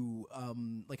do?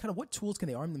 What tools can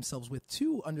they arm themselves with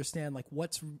to understand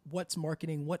what's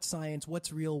marketing, what's science,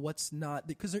 what's real, what's not?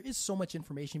 Because there is so much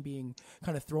information being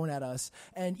kind of thrown at us,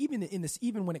 and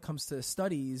even when it comes to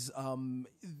studies,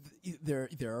 there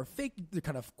are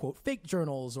fake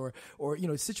journals or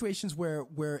situations where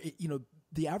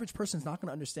the average person is not going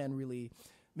to understand really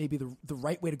maybe the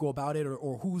right way to go about it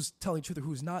or who's telling truth or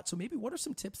who's not. So maybe what are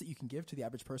some tips that you can give to the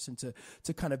average person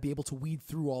to kind of be able to weed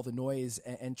through all the noise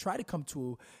and try to come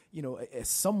to, a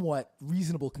somewhat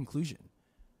reasonable conclusion?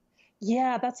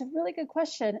 Yeah, that's a really good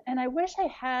question. And I wish I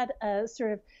had a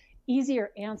sort of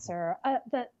easier answer.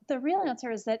 The real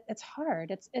answer is that it's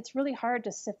hard. It's really hard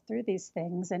to sift through these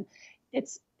things. And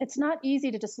it's not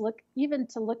easy to just look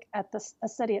at a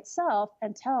study itself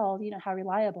and tell, how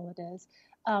reliable it is.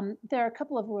 There are a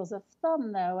couple of rules of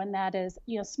thumb, though, and that is,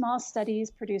 small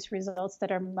studies produce results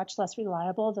that are much less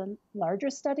reliable than larger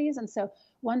studies. And so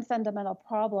one fundamental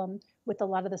problem with a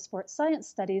lot of the sports science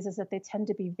studies is that they tend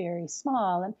to be very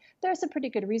small. And there are some pretty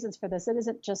good reasons for this. It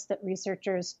isn't just that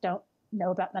researchers don't know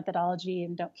about methodology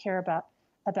and don't care about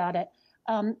it.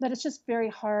 But it's just very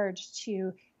hard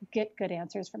to get good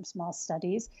answers from small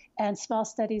studies. And small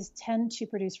studies tend to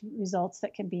produce results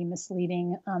that can be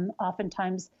misleading.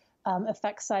 Oftentimes,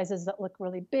 effect sizes that look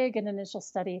really big in an initial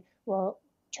study will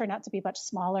turn out to be much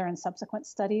smaller in subsequent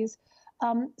studies.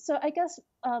 So I guess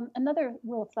another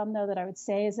rule of thumb, though, that I would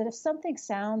say is that if something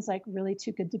sounds like really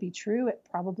too good to be true, it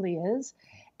probably is.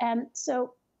 And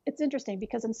so it's interesting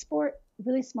because in sport,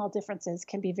 really small differences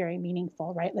can be very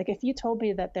meaningful, right? Like if you told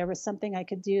me that there was something I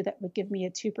could do that would give me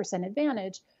a 2%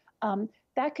 advantage,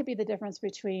 that could be the difference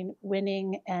between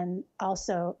winning and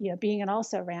also, being an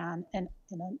also-ran in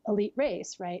an elite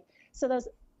race, right? So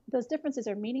those differences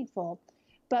are meaningful.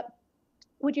 But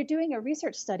when you're doing a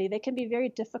research study, they can be very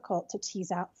difficult to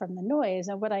tease out from the noise.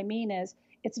 And what I mean is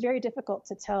it's very difficult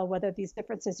to tell whether these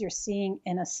differences you're seeing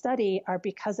in a study are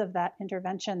because of that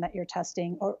intervention that you're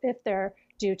testing or if they're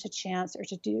due to chance or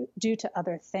due to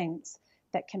other things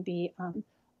that can be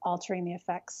altering the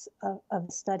effects of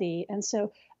the study. And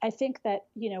so I think that,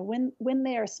 when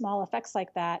there are small effects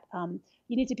like that,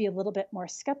 you need to be a little bit more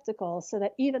skeptical so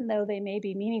that even though they may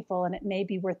be meaningful and it may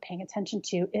be worth paying attention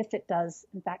to if it does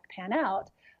in fact pan out,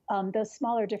 those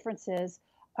smaller differences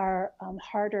are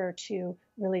harder to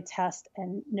really test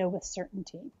and know with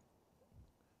certainty.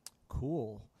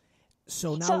 Cool.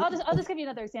 So now, I'll just give you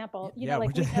another example. We know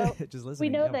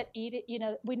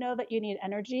that you need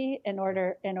energy in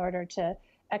order to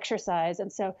exercise,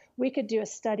 and so we could do a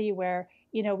study where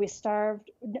we starved.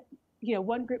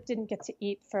 One group didn't get to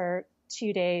eat for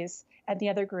 2 days, and the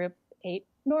other group ate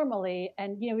normally,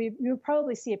 and we would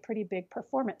probably see a pretty big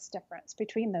performance difference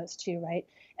between those two, right?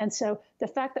 And so the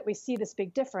fact that we see this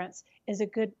big difference is a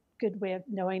good way of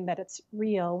knowing that it's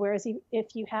real. Whereas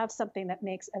if you have something that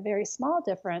makes a very small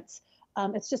difference,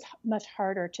 it's just much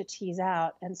harder to tease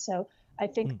out. And so I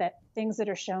think that things that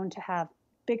are shown to have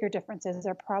bigger differences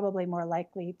are probably more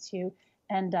likely to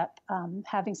end up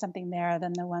having something there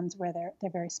than the ones where they're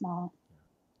very small.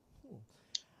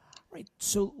 Right.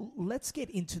 So let's get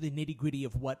into the nitty-gritty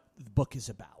of what the book is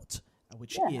about,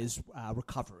 which is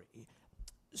recovery.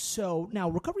 So now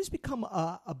recovery has become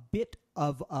a bit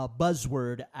of a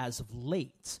buzzword as of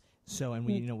late. So, and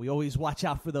we always watch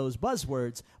out for those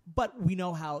buzzwords, but we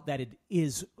know how that it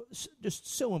is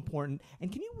just so important.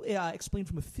 And can you explain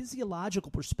from a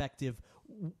physiological perspective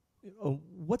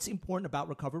what's important about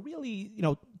recovery? Really,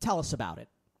 tell us about it.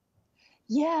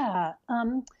 Yeah.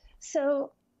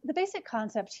 So the basic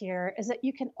concept here is that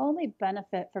you can only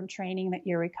benefit from training that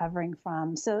you're recovering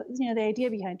from. So, the idea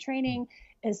behind training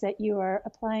is that you are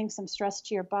applying some stress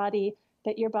to your body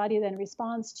that your body then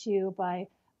responds to by,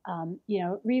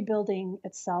 rebuilding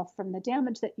itself from the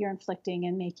damage that you're inflicting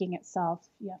and making itself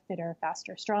fitter,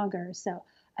 faster, stronger. So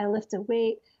I lift a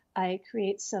weight, I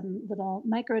create some little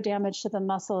micro damage to the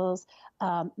muscles.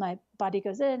 My body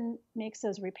goes in, makes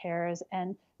those repairs,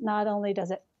 and not only does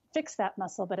it fix that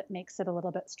muscle, but it makes it a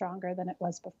little bit stronger than it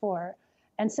was before.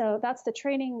 And so that's the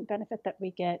training benefit that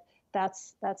we get.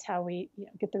 That's how we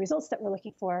get the results that we're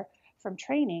looking for from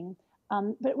training.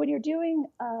 But when you're doing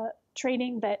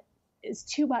training that is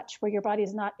too much, where your body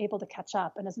is not able to catch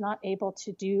up and is not able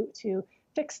to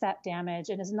fix that damage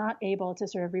and is not able to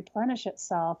sort of replenish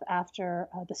itself after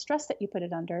the stress that you put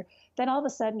it under, then all of a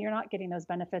sudden you're not getting those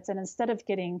benefits. And instead of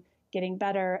getting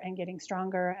better and getting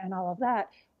stronger and all of that,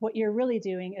 what you're really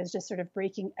doing is just sort of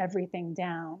breaking everything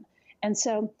down. And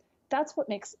so that's what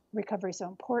makes recovery so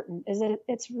important, is that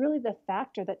it's really the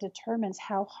factor that determines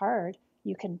how hard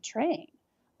you can train.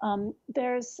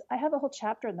 I have a whole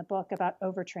chapter in the book about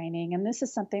overtraining, and this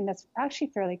is something that's actually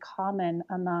fairly common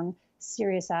among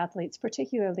serious athletes,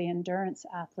 particularly endurance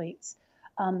athletes.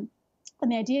 And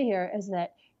the idea here is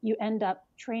that you end up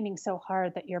training so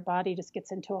hard that your body just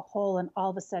gets into a hole, and all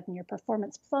of a sudden your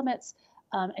performance plummets,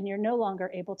 and you're no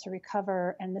longer able to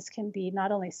recover. And this can be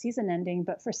not only season ending,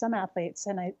 but for some athletes,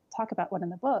 and I talk about one in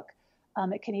the book,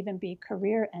 it can even be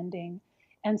career ending.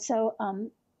 And so,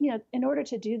 in order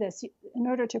to do this, in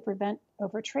order to prevent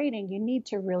overtraining, you need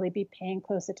to really be paying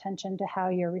close attention to how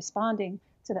you're responding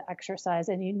to the exercise.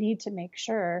 And you need to make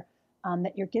sure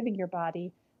that you're giving your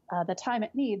body the time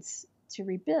it needs to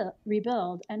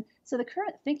rebuild. And so the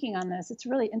current thinking on this, it's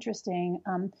really interesting.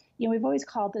 We've always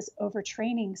called this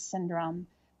overtraining syndrome,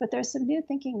 but there's some new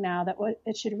thinking now that what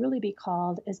it should really be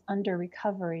called is under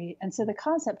recovery. And so the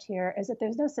concept here is that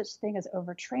there's no such thing as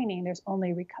overtraining. There's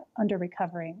only under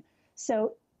recovering.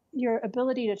 So your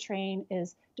ability to train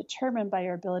is determined by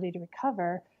your ability to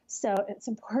recover. So it's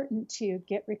important to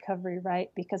get recovery right,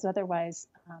 because otherwise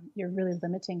you're really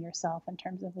limiting yourself in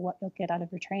terms of what you'll get out of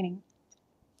your training.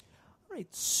 All right.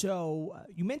 So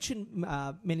you mentioned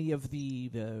many of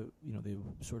the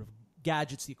sort of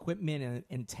gadgets, the equipment,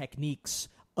 and techniques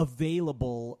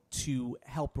available to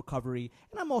help recovery.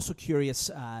 And I'm also curious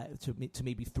to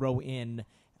maybe throw in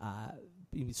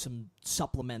maybe some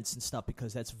supplements and stuff,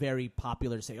 because that's very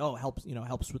popular to say, oh,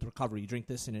 helps with recovery. You drink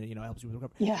this and it helps you with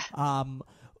recovery. Yeah.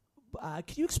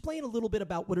 Can you explain a little bit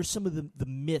about what are some of the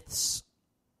myths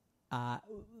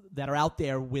that are out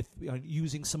there with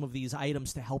using some of these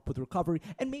items to help with recovery,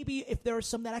 and maybe if there are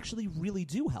some that actually really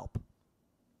do help?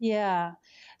 Yeah.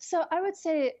 So I would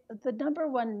say the number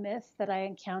one myth that I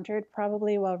encountered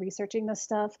probably while researching this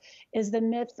stuff is the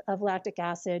myth of lactic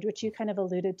acid, which you kind of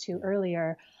alluded to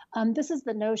earlier. This is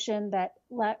the notion that,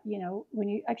 when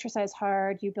you exercise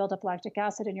hard, you build up lactic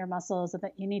acid in your muscles, and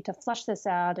that you need to flush this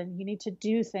out, and you need to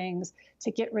do things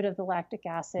to get rid of the lactic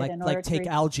acid. Like take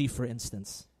algae, for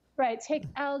instance. Right. Take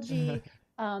algae,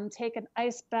 take an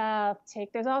ice bath,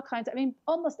 there's all kinds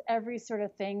almost every sort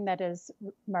of thing that is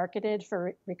marketed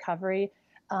for recovery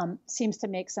seems to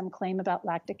make some claim about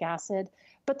lactic acid.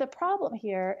 But the problem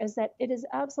here is that it is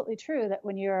absolutely true that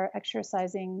when you're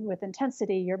exercising with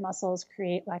intensity, your muscles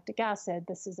create lactic acid.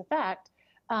 This is a fact.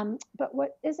 But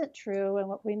what isn't true, and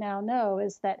what we now know,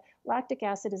 is that lactic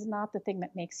acid is not the thing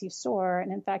that makes you sore.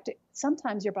 And in fact,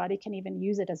 sometimes your body can even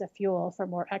use it as a fuel for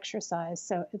more exercise.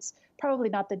 So it's probably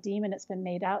not the demon it's been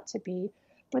made out to be.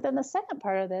 But then the second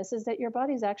part of this is that your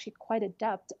body's actually quite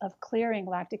adept of clearing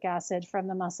lactic acid from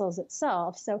the muscles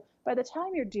itself. So by the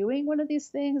time you're doing one of these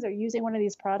things or using one of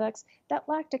these products, that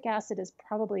lactic acid is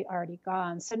probably already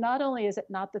gone. So not only is it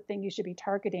not the thing you should be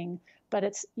targeting, but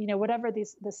it's, whatever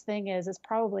this thing is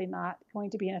probably not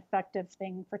going to be an effective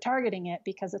thing for targeting it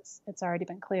because it's already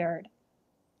been cleared.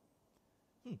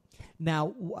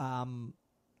 Now,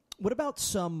 what about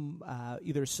some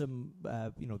either some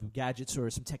gadgets or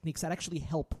some techniques that actually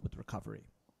help with recovery?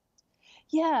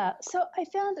 Yeah, so I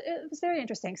found it was very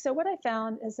interesting. So what I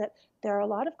found is that there are a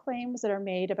lot of claims that are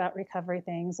made about recovery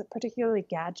things, particularly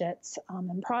gadgets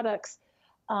and products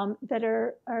that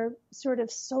are sort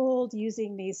of sold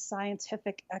using these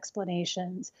scientific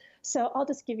explanations. So I'll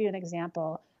just give you an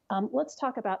example. Let's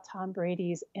talk about Tom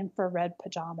Brady's infrared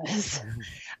pajamas.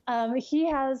 He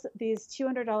has these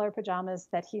 $200 pajamas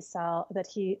that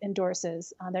he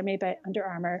endorses. They're made by Under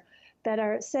Armour that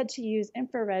are said to use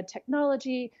infrared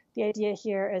technology. The idea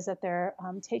here is that they're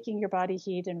taking your body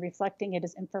heat and reflecting it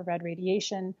as infrared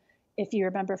radiation. If you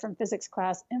remember from physics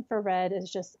class, infrared is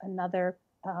just another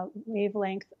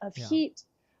wavelength of heat.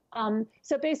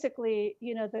 So basically,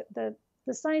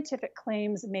 the scientific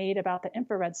claims made about the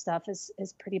infrared stuff is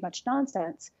pretty much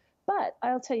nonsense. But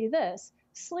I'll tell you this,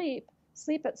 sleep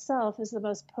itself is the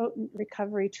most potent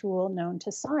recovery tool known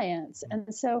to science.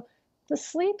 And so the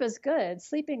sleep is good.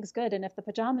 Sleeping is good. And if the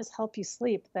pajamas help you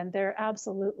sleep, then they're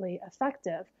absolutely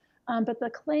effective. But the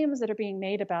claims that are being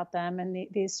made about them and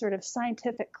these sort of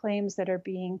scientific claims that are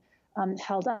being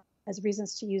held up as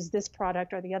reasons to use this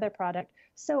product or the other product,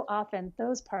 so often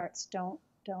those parts don't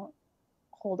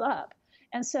hold up.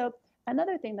 And so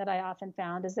another thing that I often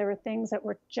found is there were things that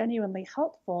were genuinely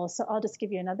helpful. So I'll just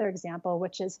give you another example,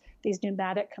 which is these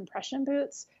pneumatic compression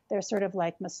boots. They're sort of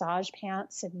like massage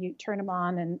pants, and you turn them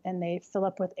on and they fill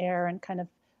up with air and kind of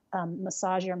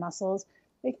massage your muscles.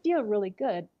 They feel really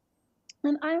good.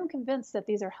 And I'm convinced that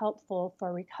these are helpful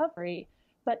for recovery,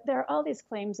 but there are all these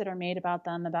claims that are made about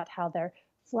them, about how they're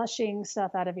flushing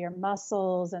stuff out of your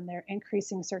muscles and they're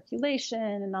increasing circulation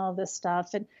and all of this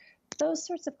stuff. And those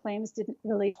sorts of claims didn't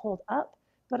really hold up,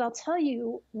 but I'll tell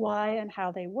you why and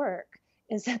how they work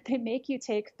is that they make you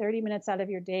take 30 minutes out of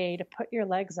your day to put your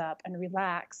legs up and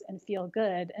relax and feel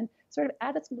good. And sort of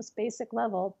at its most basic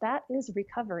level, that is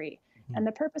recovery. Mm-hmm. And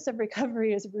the purpose of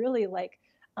recovery is really like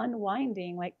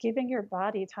unwinding, like giving your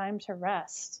body time to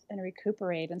rest and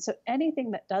recuperate. And so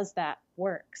anything that does that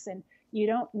works. And you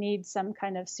don't need some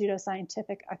kind of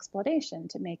pseudoscientific explanation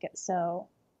to make it so.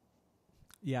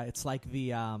 Yeah, it's like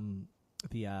the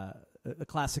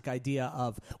classic idea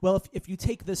of, well, if you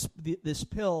take this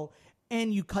pill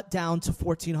and you cut down to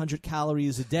 1,400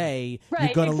 calories a day,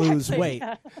 you're going to lose weight.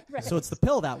 Yeah, right. So it's the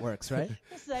pill that works, right?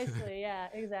 Precisely. Yeah.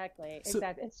 Exactly. So,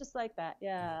 exactly. It's just like that.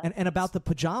 Yeah. And about the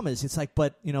pajamas, it's like,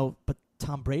 but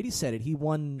Tom Brady said it. He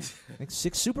won like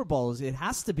 6 Super Bowls. It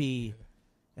has to be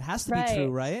true,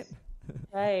 right?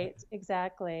 Right.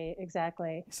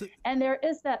 Exactly. So, and there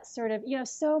is that sort of,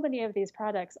 so many of these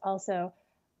products also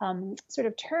sort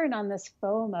of turn on this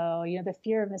FOMO, the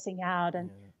fear of missing out. And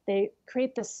they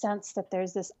create this sense that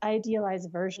there's this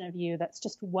idealized version of you that's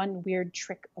just one weird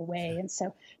trick away. And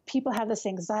so people have this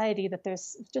anxiety that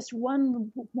there's just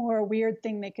one more weird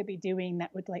thing they could be doing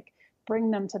that would like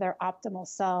bring them to their optimal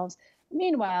selves.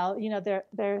 Meanwhile,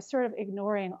 they're sort of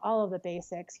ignoring all of the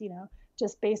basics,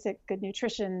 just basic good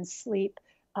nutrition, sleep,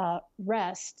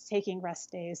 rest, taking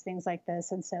rest days, things like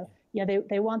this. And so,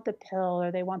 they want the pill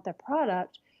or they want the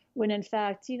product when in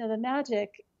fact, the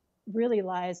magic really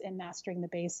lies in mastering the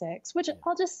basics, which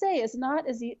I'll just say is not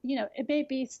as, it may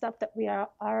be stuff that we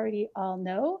already all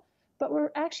know, but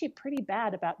we're actually pretty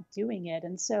bad about doing it.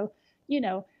 And so,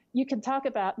 you can talk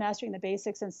about mastering the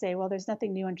basics and say, well, there's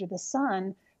nothing new under the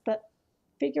sun, but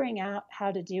figuring out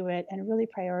how to do it and really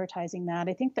prioritizing that.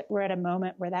 I think that we're at a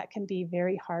moment where that can be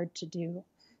very hard to do.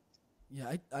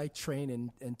 Yeah, I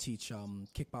train and teach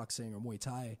kickboxing or Muay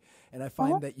Thai, and I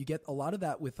find that you get a lot of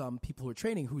that with people who are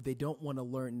training who they don't want to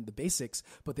learn the basics,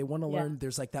 but they want to learn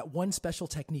there's like that one special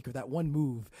technique or that one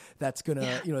move that's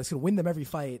gonna it's gonna win them every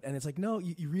fight, and it's like no,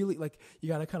 you really like you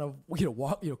gotta kind of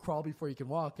walk crawl before you can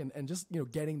walk, and just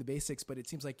getting the basics, but it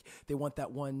seems like they want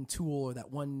that one tool or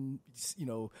that one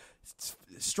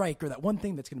strike or that one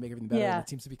thing that's gonna make everything better. And it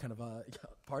seems to be kind of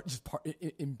part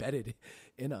embedded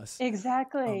in us.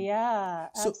 Exactly.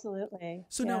 Absolutely.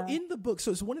 So now in the book,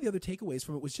 so one of the other takeaways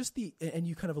from it was just and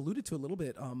you kind of alluded to a little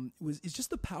bit, is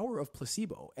just the power of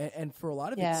placebo. And for a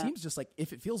lot of it seems just like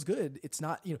if it feels good, it's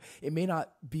not, it may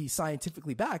not be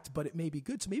scientifically backed, but it may be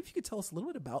good. So maybe if you could tell us a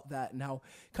little bit about that and how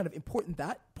kind of important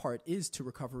that part is to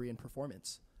recovery and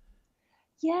performance.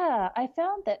 Yeah, I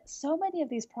found that so many of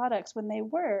these products, when they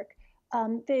work,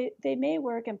 they may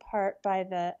work in part by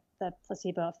the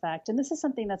placebo effect. And this is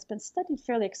something that's been studied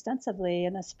fairly extensively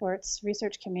in the sports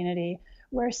research community,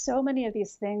 where so many of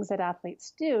these things that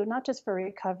athletes do, not just for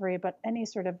recovery, but any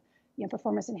sort of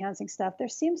performance enhancing stuff, there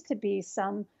seems to be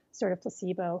some sort of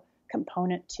placebo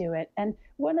component to it. And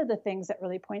one of the things that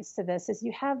really points to this is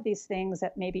you have these things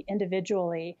that maybe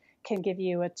individually can give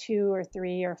you a 2 or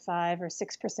 3 or 5 or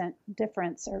 6%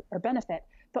 difference or benefit.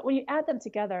 But when you add them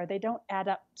together, they don't add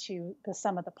up to the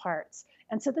sum of the parts.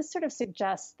 And so this sort of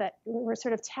suggests that we're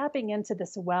sort of tapping into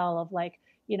this well of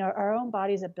our own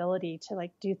body's ability to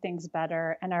do things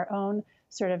better, and our own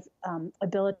sort of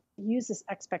ability to use this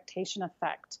expectation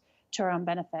effect to our own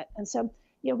benefit. And so,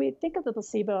 we think of the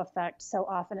placebo effect so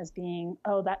often as being,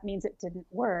 oh, that means it didn't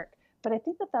work. But I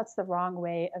think that that's the wrong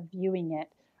way of viewing it.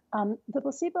 The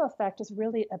placebo effect is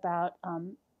really about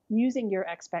using your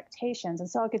expectations. And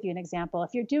so I'll give you an example.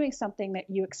 If you're doing something that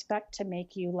you expect to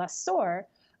make you less sore,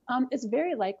 it's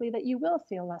very likely that you will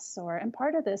feel less sore. And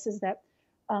part of this is that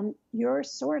your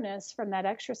soreness from that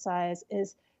exercise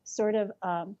is sort of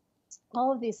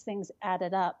all of these things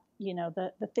added up,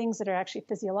 the things that are actually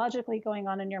physiologically going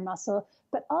on in your muscle,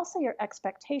 but also your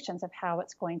expectations of how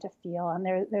it's going to feel.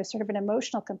 And there's sort of an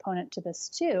emotional component to this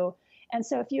too. And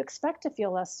so if you expect to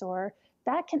feel less sore,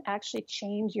 that can actually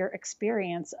change your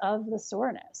experience of the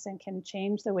soreness and can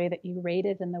change the way that you rate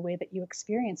it and the way that you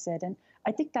experience it. And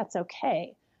I think that's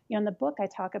okay. In the book, I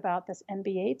talk about this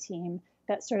NBA team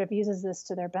that sort of uses this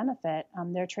to their benefit.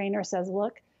 Their trainer says,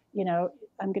 look,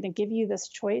 I'm going to give you this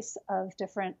choice of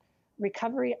different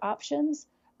recovery options.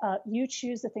 You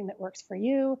choose the thing that works for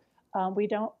you. We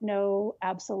don't know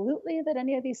absolutely that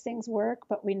any of these things work,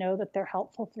 but we know that they're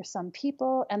helpful for some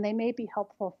people and they may be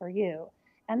helpful for you.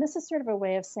 And this is sort of a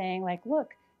way of saying,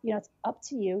 look, it's up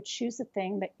to you. Choose the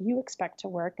thing that you expect to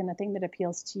work and the thing that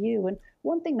appeals to you. And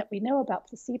one thing that we know about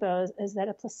placebos is that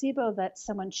a placebo that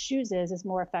someone chooses is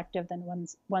more effective than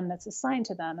one that's assigned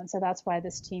to them. And so that's why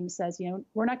this team says,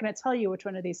 we're not going to tell you which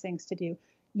one of these things to do.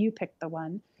 You pick the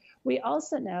one. We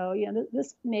also know,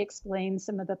 this may explain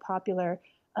some of the popular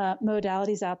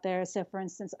modalities out there. So for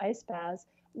instance, ice baths,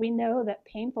 we know that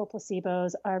painful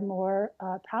placebos are more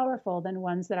powerful than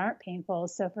ones that aren't painful.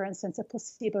 So for instance, a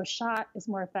placebo shot is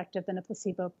more effective than a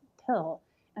placebo pill.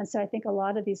 And so I think a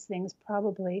lot of these things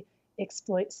probably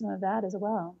exploit some of that as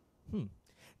well.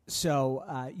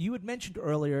 So you had mentioned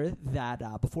earlier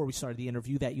that before we started the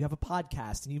interview that you have a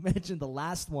podcast, and you mentioned the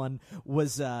last one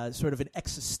was sort of an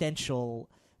existential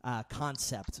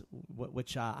concept,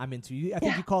 which I'm into. I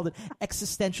think you called it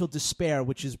existential despair,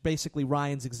 which is basically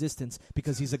Ryan's existence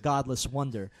because he's a godless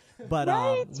wonder. But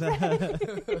right.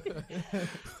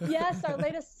 Yes, our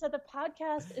latest. So the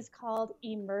podcast is called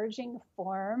Emerging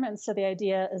Form, and so the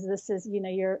idea is this is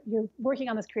you're working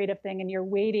on this creative thing and you're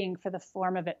waiting for the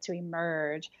form of it to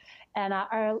emerge. And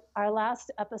our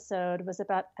last episode was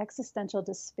about existential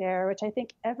despair, which I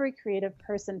think every creative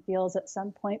person feels at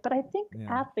some point. But I think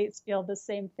athletes feel the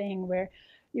same thing, where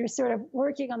you're sort of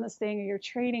working on this thing and you're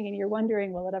training and you're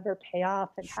wondering, will it ever pay off?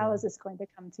 And how is this going to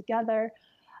come together?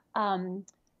 And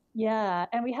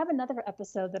we have another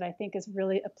episode that I think is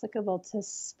really applicable to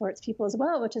sports people as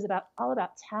well, which is all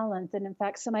about talent. And in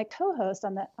fact, so my co-host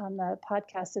on the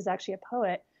podcast is actually a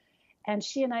poet. And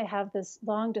she and I have this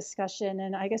long discussion,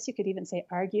 and I guess you could even say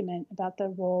argument, about the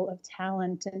role of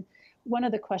talent. And one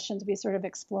of the questions we sort of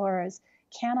explore is,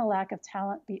 can a lack of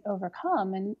talent be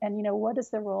overcome? And what is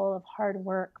the role of hard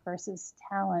work versus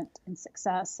talent in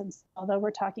success? And although we're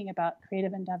talking about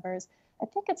creative endeavors, I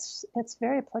think it's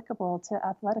very applicable to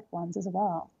athletic ones as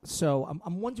well. So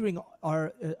I'm wondering,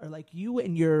 are like you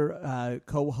and your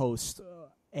co-host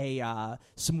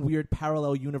some weird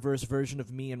parallel universe version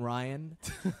of me and Ryan?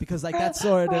 Because that's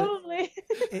sort of probably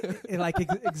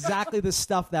exactly the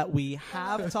stuff that we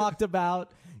have talked about,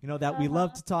 that we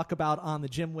love to talk about on the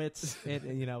Gymwits. It's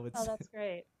oh, that's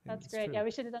great. That's great. True. Yeah,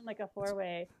 we should have done a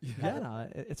 4-way.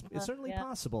 It's certainly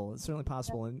possible. It's certainly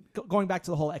possible. And going back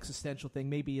to the whole existential thing,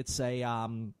 maybe it's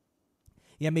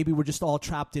maybe we're just all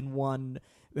trapped in one.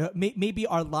 Maybe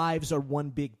our lives are one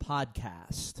big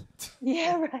podcast.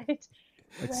 Yeah, right.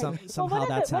 Somehow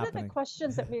that's happening. One of the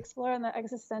questions that we explore in the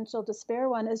existential despair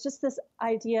one is just this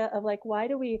idea of why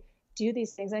do we do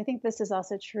these things? And I think this is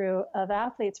also true of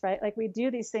athletes, right? We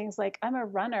do these things, I'm a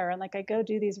runner and I go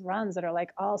do these runs that are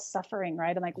all suffering,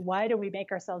 right? And why do we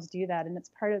make ourselves do that? And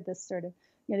it's part of this sort of,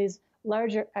 these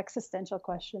larger existential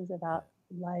questions about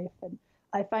life. And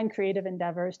I find creative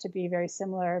endeavors to be very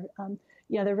similar.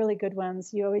 yeah, the really good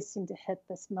ones, you always seem to hit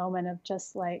this moment of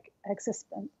just like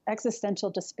existential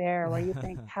despair where you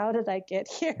think, how did I get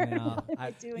here? Yeah, Why am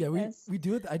I doing Yeah, this? we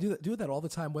do it. I do that all the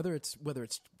time. Whether it's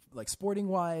like sporting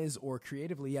wise or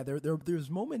creatively. Yeah, there's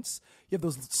moments. You have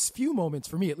those few moments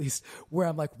for me at least where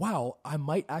I'm like, wow, I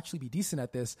might actually be decent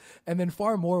at this, and then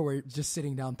far more where you're just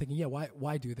sitting down thinking, yeah,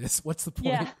 why do this? What's the point?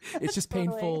 Yeah, It's just totally.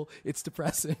 painful. It's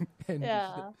depressing. And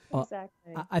Yeah,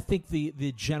 exactly. I think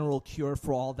the general cure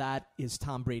for all that is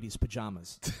Tom Brady's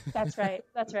pajamas. That's right.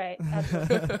 That's right.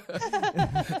 Absolutely.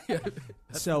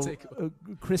 So,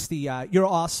 Christie, you're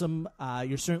awesome.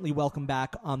 You're certainly welcome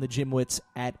back on the Gymwits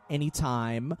at any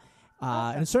time.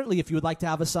 And certainly, if you would like to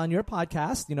have us on your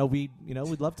podcast,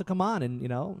 we'd love to come on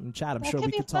and chat. I'm That sure could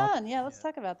we be could talk fun. Yeah, let's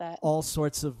talk about that. all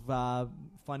sorts of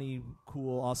funny,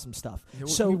 cool, awesome stuff. Yeah,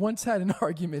 So, we once had an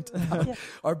argument. About,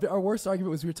 our worst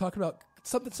argument was we were talking about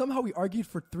something. Somehow we argued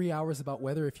for 3 hours about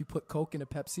whether if you put Coke in a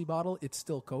Pepsi bottle, it's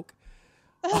still Coke.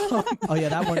 oh yeah,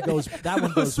 that one goes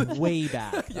way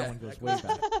back. That one goes way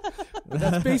back. But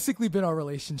that's basically been our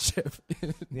relationship.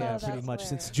 Yeah, that's pretty much weird.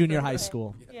 since junior high Okay.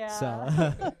 school. Yeah. So,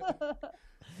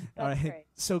 all right. great.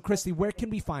 So, Christie, where can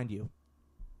we find you?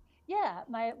 Yeah,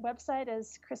 my website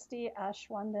is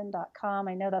ChristieAschwanden.com.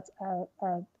 I know that's a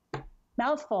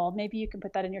mouthful. Maybe you can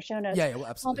put that in your show notes. Yeah, well,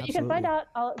 absolutely. But you can find out,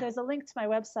 there's a link to my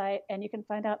website, and you can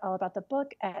find out all about the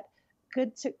book at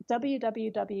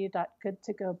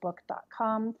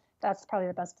www.goodtogobook.com. That's probably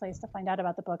the best place to find out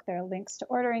about the book. There are links to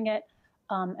ordering it,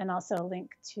 and also a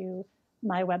link to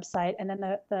my website. And then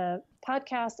the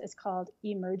podcast is called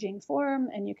Emerging Form,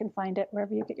 and you can find it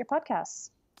wherever you get your podcasts.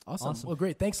 Awesome. Well,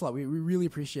 great. Thanks a lot. We really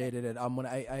appreciated it. When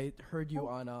I heard you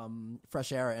on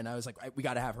Fresh Air, and I was like, we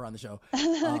got to have her on the show.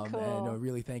 Cool. And no,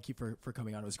 really, thank you for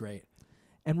coming on. It was great.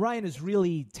 And Ryan has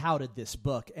really touted this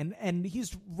book, and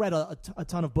he's read a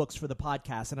ton of books for the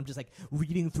podcast, and I'm just like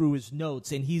reading through his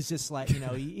notes, and he's just like,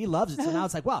 he loves it. So now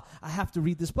it's like, wow, I have to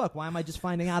read this book. Why am I just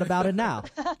finding out about it now?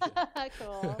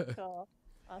 Cool.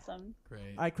 Awesome.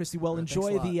 Great. All right, Christie. Well, Thanks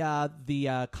enjoy a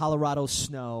the Colorado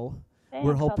snow. Thanks,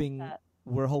 We're I'll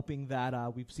hoping do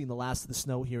that. we've seen the last of the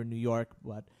snow here in New York,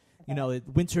 but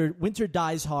winter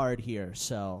dies hard here.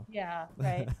 So Yeah,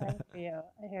 right. I hear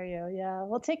you. Yeah.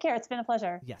 Well, take care. It's been a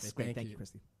pleasure. yes, Great, great. thank Thank you, you.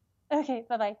 Christie. Okay.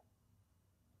 Bye-bye.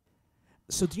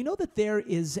 So do you know that there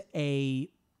is a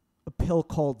pill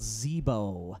called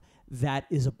Zeebo that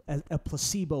is a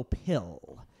placebo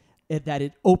pill? That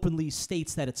it openly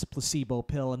states that it's a placebo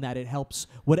pill and that it helps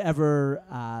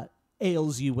whatever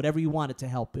ails you, whatever you want it to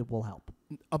help, it will help.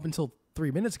 Up until 3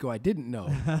 minutes ago, I didn't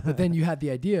know. But then you had the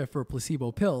idea for a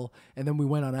placebo pill, and then we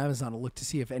went on Amazon to look to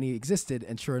see if any existed,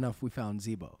 and sure enough, we found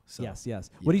Zeebo. So, Yes.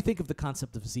 What do you think of the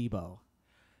concept of Zeebo?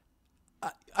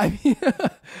 I mean,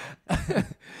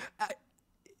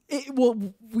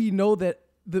 well, we know that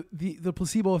the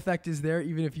placebo effect is there,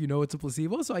 even if you know it's a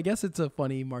placebo. So I guess it's a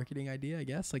funny marketing idea. I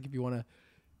guess, like if you want to,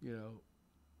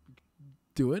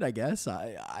 do it. I guess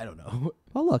I don't know.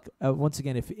 Well, look, once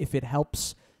again, if it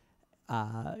helps,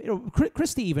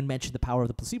 Christie even mentioned the power of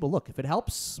the placebo. Look, if it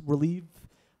helps relieve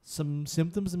some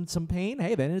symptoms and some pain,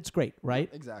 hey, then it's great, right?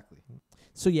 Exactly.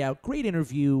 So yeah, great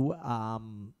interview.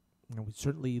 We'd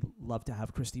certainly love to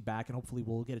have Christie back, and hopefully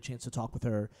we'll get a chance to talk with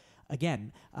her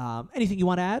again. Anything you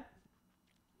want to add?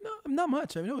 No, not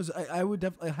much. I mean, I would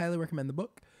definitely highly recommend the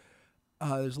book.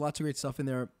 There's lots of great stuff in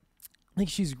there. I think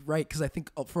she's right, because I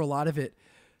think for a lot of it,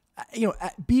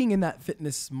 being in that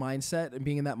fitness mindset and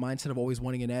being in that mindset of always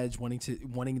wanting an edge,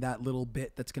 wanting that little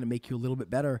bit that's going to make you a little bit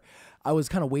better, I was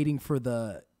kind of waiting for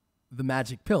the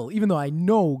magic pill. Even though I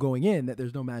know going in that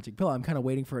there's no magic pill, I'm kind of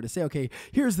waiting for her to say, okay,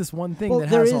 here's this one thing that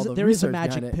has all the there is a research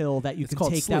behind magic it. pill that you It's can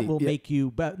called take that sleep. will Yeah. make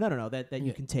you that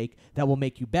you can take that will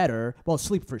make you better. Well,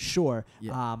 sleep for sure.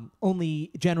 Yeah.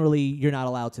 Only generally you're not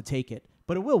allowed to take it,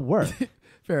 but it will work.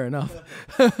 Fair enough.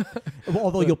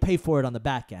 Although you'll pay for it on the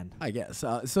back end. I guess.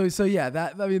 So yeah,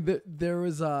 that, I mean, there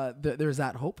was there's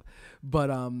that hope, but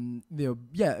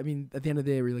yeah, I mean, at the end of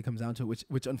the day, it really comes down to it,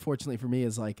 which unfortunately for me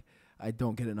is like, I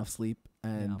don't get enough sleep,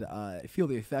 and I feel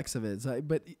the effects of it.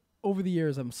 But over the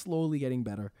years, I'm slowly getting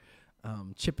better,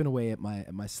 chipping away at my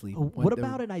sleep. What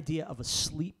about an idea of a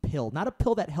sleep pill? Not a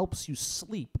pill that helps you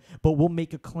sleep, but will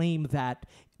make a claim that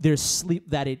there's sleep,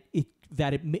 that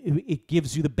it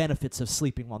gives you the benefits of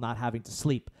sleeping while not having to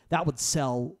sleep. That would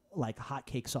sell like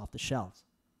hotcakes off the shelves.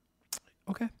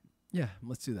 Okay, yeah,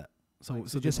 let's do that. So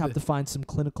You just have to find some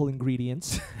clinical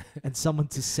ingredients and someone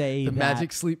to say the that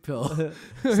magic sleep pill.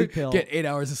 sleep pill. Get 8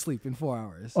 hours of sleep in 4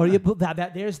 hours. Or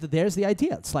there's the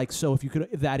idea. It's like, so if you could,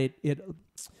 that it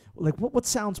like what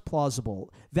sounds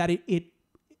plausible, that it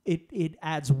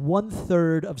adds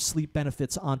 1/3 of sleep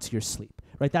benefits onto your sleep,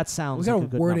 right? That sounds We like gotta a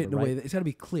good word number, it in a right? way that it's gotta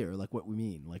be clear, like what we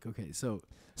mean. Like, okay, so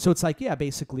So it's like, yeah,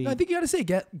 basically I think you gotta say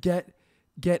get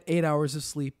 8 hours of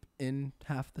sleep in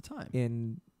half the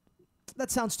time.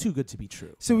 that sounds too good to be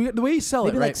true. So the way you sell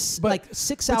Maybe it, like right? like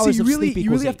 6 but hours see, of sleep you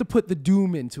equals really have 8. to put the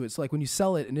doom into it. So like when you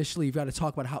sell it initially, you've got to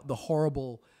talk about how the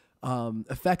horrible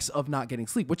effects of not getting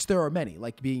sleep, which there are many.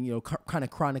 Like being kind of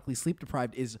chronically sleep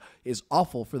deprived is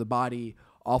awful for the body,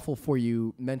 awful for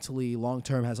you mentally, long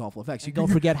term, has awful effects. Don't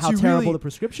forget how terrible the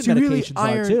prescription medications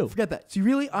are too. Forget that. So you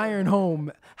really iron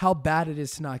home how bad it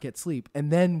is to not get sleep,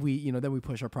 and then we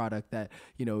push our product that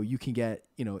you can get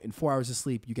in 4 hours of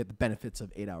sleep, you get the benefits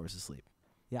of 8 hours of sleep.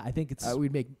 Yeah, I think it's.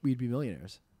 We'd be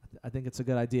millionaires. I think it's a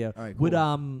good idea. All right,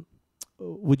 cool.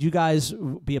 Would you guys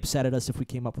be upset at us if we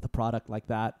came up with a product like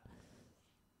that?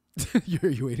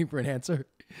 You're waiting for an answer?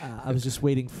 I was just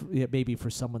waiting maybe for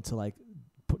someone to like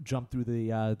jump through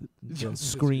the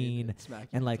screen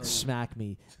and like smack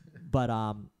me. But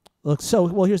look,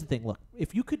 here's the thing. Look,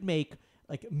 if you could make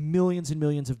like millions and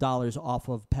millions of dollars off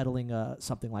of peddling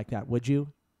something like that, would you?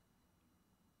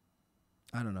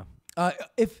 I don't know.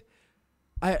 If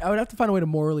I would have to find a way to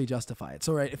morally justify it.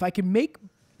 So if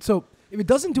if it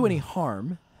doesn't do any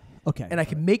harm, okay, and I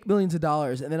can make millions of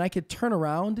dollars, and then I could turn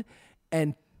around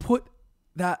and put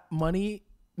that money.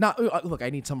 Look, I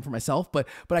need some for myself, but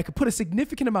I could put a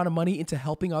significant amount of money into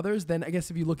helping others. Then I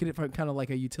guess if you look at it from kind of like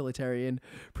a utilitarian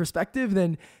perspective,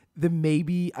 then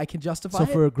maybe I can justify it.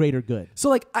 So for a greater good. So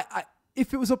like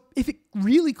if it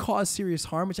really caused serious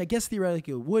harm, which I guess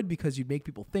theoretically it would, because you'd make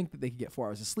people think that they could get 4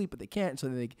 hours of sleep, but they can't. So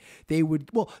they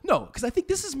would, because I think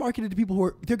this is marketed to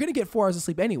people they're going to get 4 hours of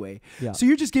sleep anyway. Yeah. So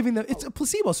you're just giving them, it's a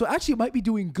placebo. So actually it might be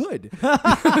doing good.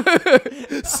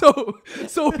 so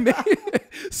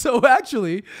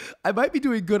actually I might be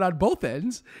doing good on both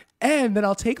ends. And then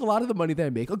I'll take a lot of the money that I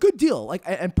make, a good deal,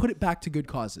 and put it back to good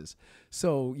causes.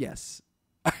 So yes,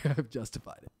 I have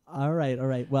justified it. All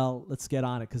right. Well, let's get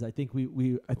on it because I think we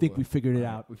figured it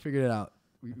out. We figured it out.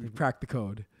 We cracked the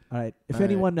code. All right. If All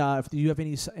anyone, if you have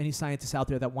any scientists out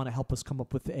there that want to help us come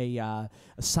up with a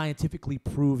scientifically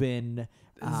proven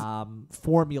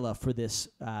formula for this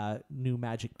new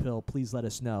magic pill, please let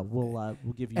us know. We'll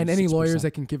give you. And any 6%. lawyers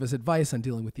that can give us advice on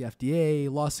dealing with the FDA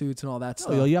lawsuits and all that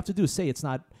stuff. All you have to do is say it's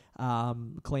not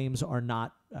claims are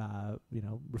not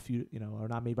refuted, are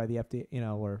not made by the FDA,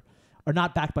 or are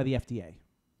not backed by the FDA.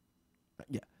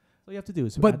 Yeah. All you have to do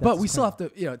is. But we still have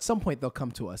to. At some point they'll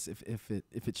come to us if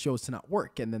it shows to not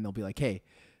work, and then they'll be like, hey,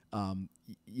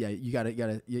 you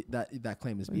gotta that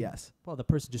claim is BS. Well, the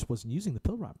person just wasn't using the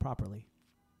pill properly.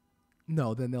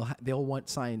 No, then they'll want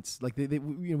science. Like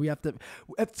we have to.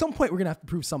 At some point, we're gonna have to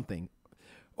prove something,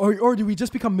 or do we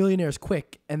just become millionaires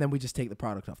quick and then we just take the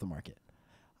product off the market?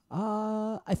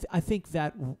 I think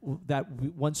that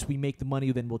once we make the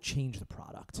money, then we'll change the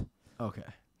product. Okay.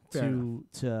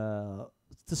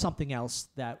 To something else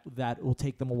that will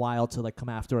take them a while to like come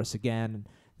after us again. And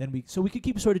then we could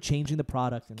keep sort of changing the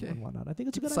product and whatnot. I think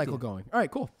it's a good cycle idea. going. All right,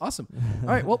 cool, awesome. All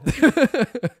right, well,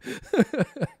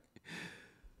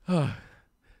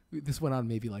 this went on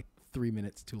maybe like 3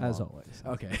 minutes too long. As always.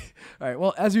 Okay. All right.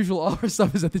 Well, as usual, all our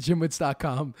stuff is at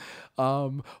thegymwits.com.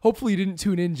 Hopefully you didn't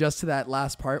tune in just to that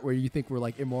last part where you think we're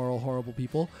like immoral, horrible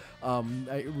people.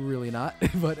 We're really not.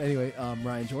 But anyway,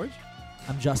 Ryan George.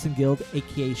 I'm Justin Guild,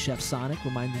 a.k.a. Chef Sonic,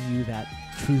 reminding you that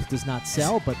truth does not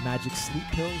sell, but magic sleep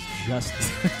pills just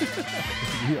do.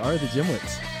 We are the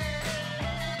Gymwits.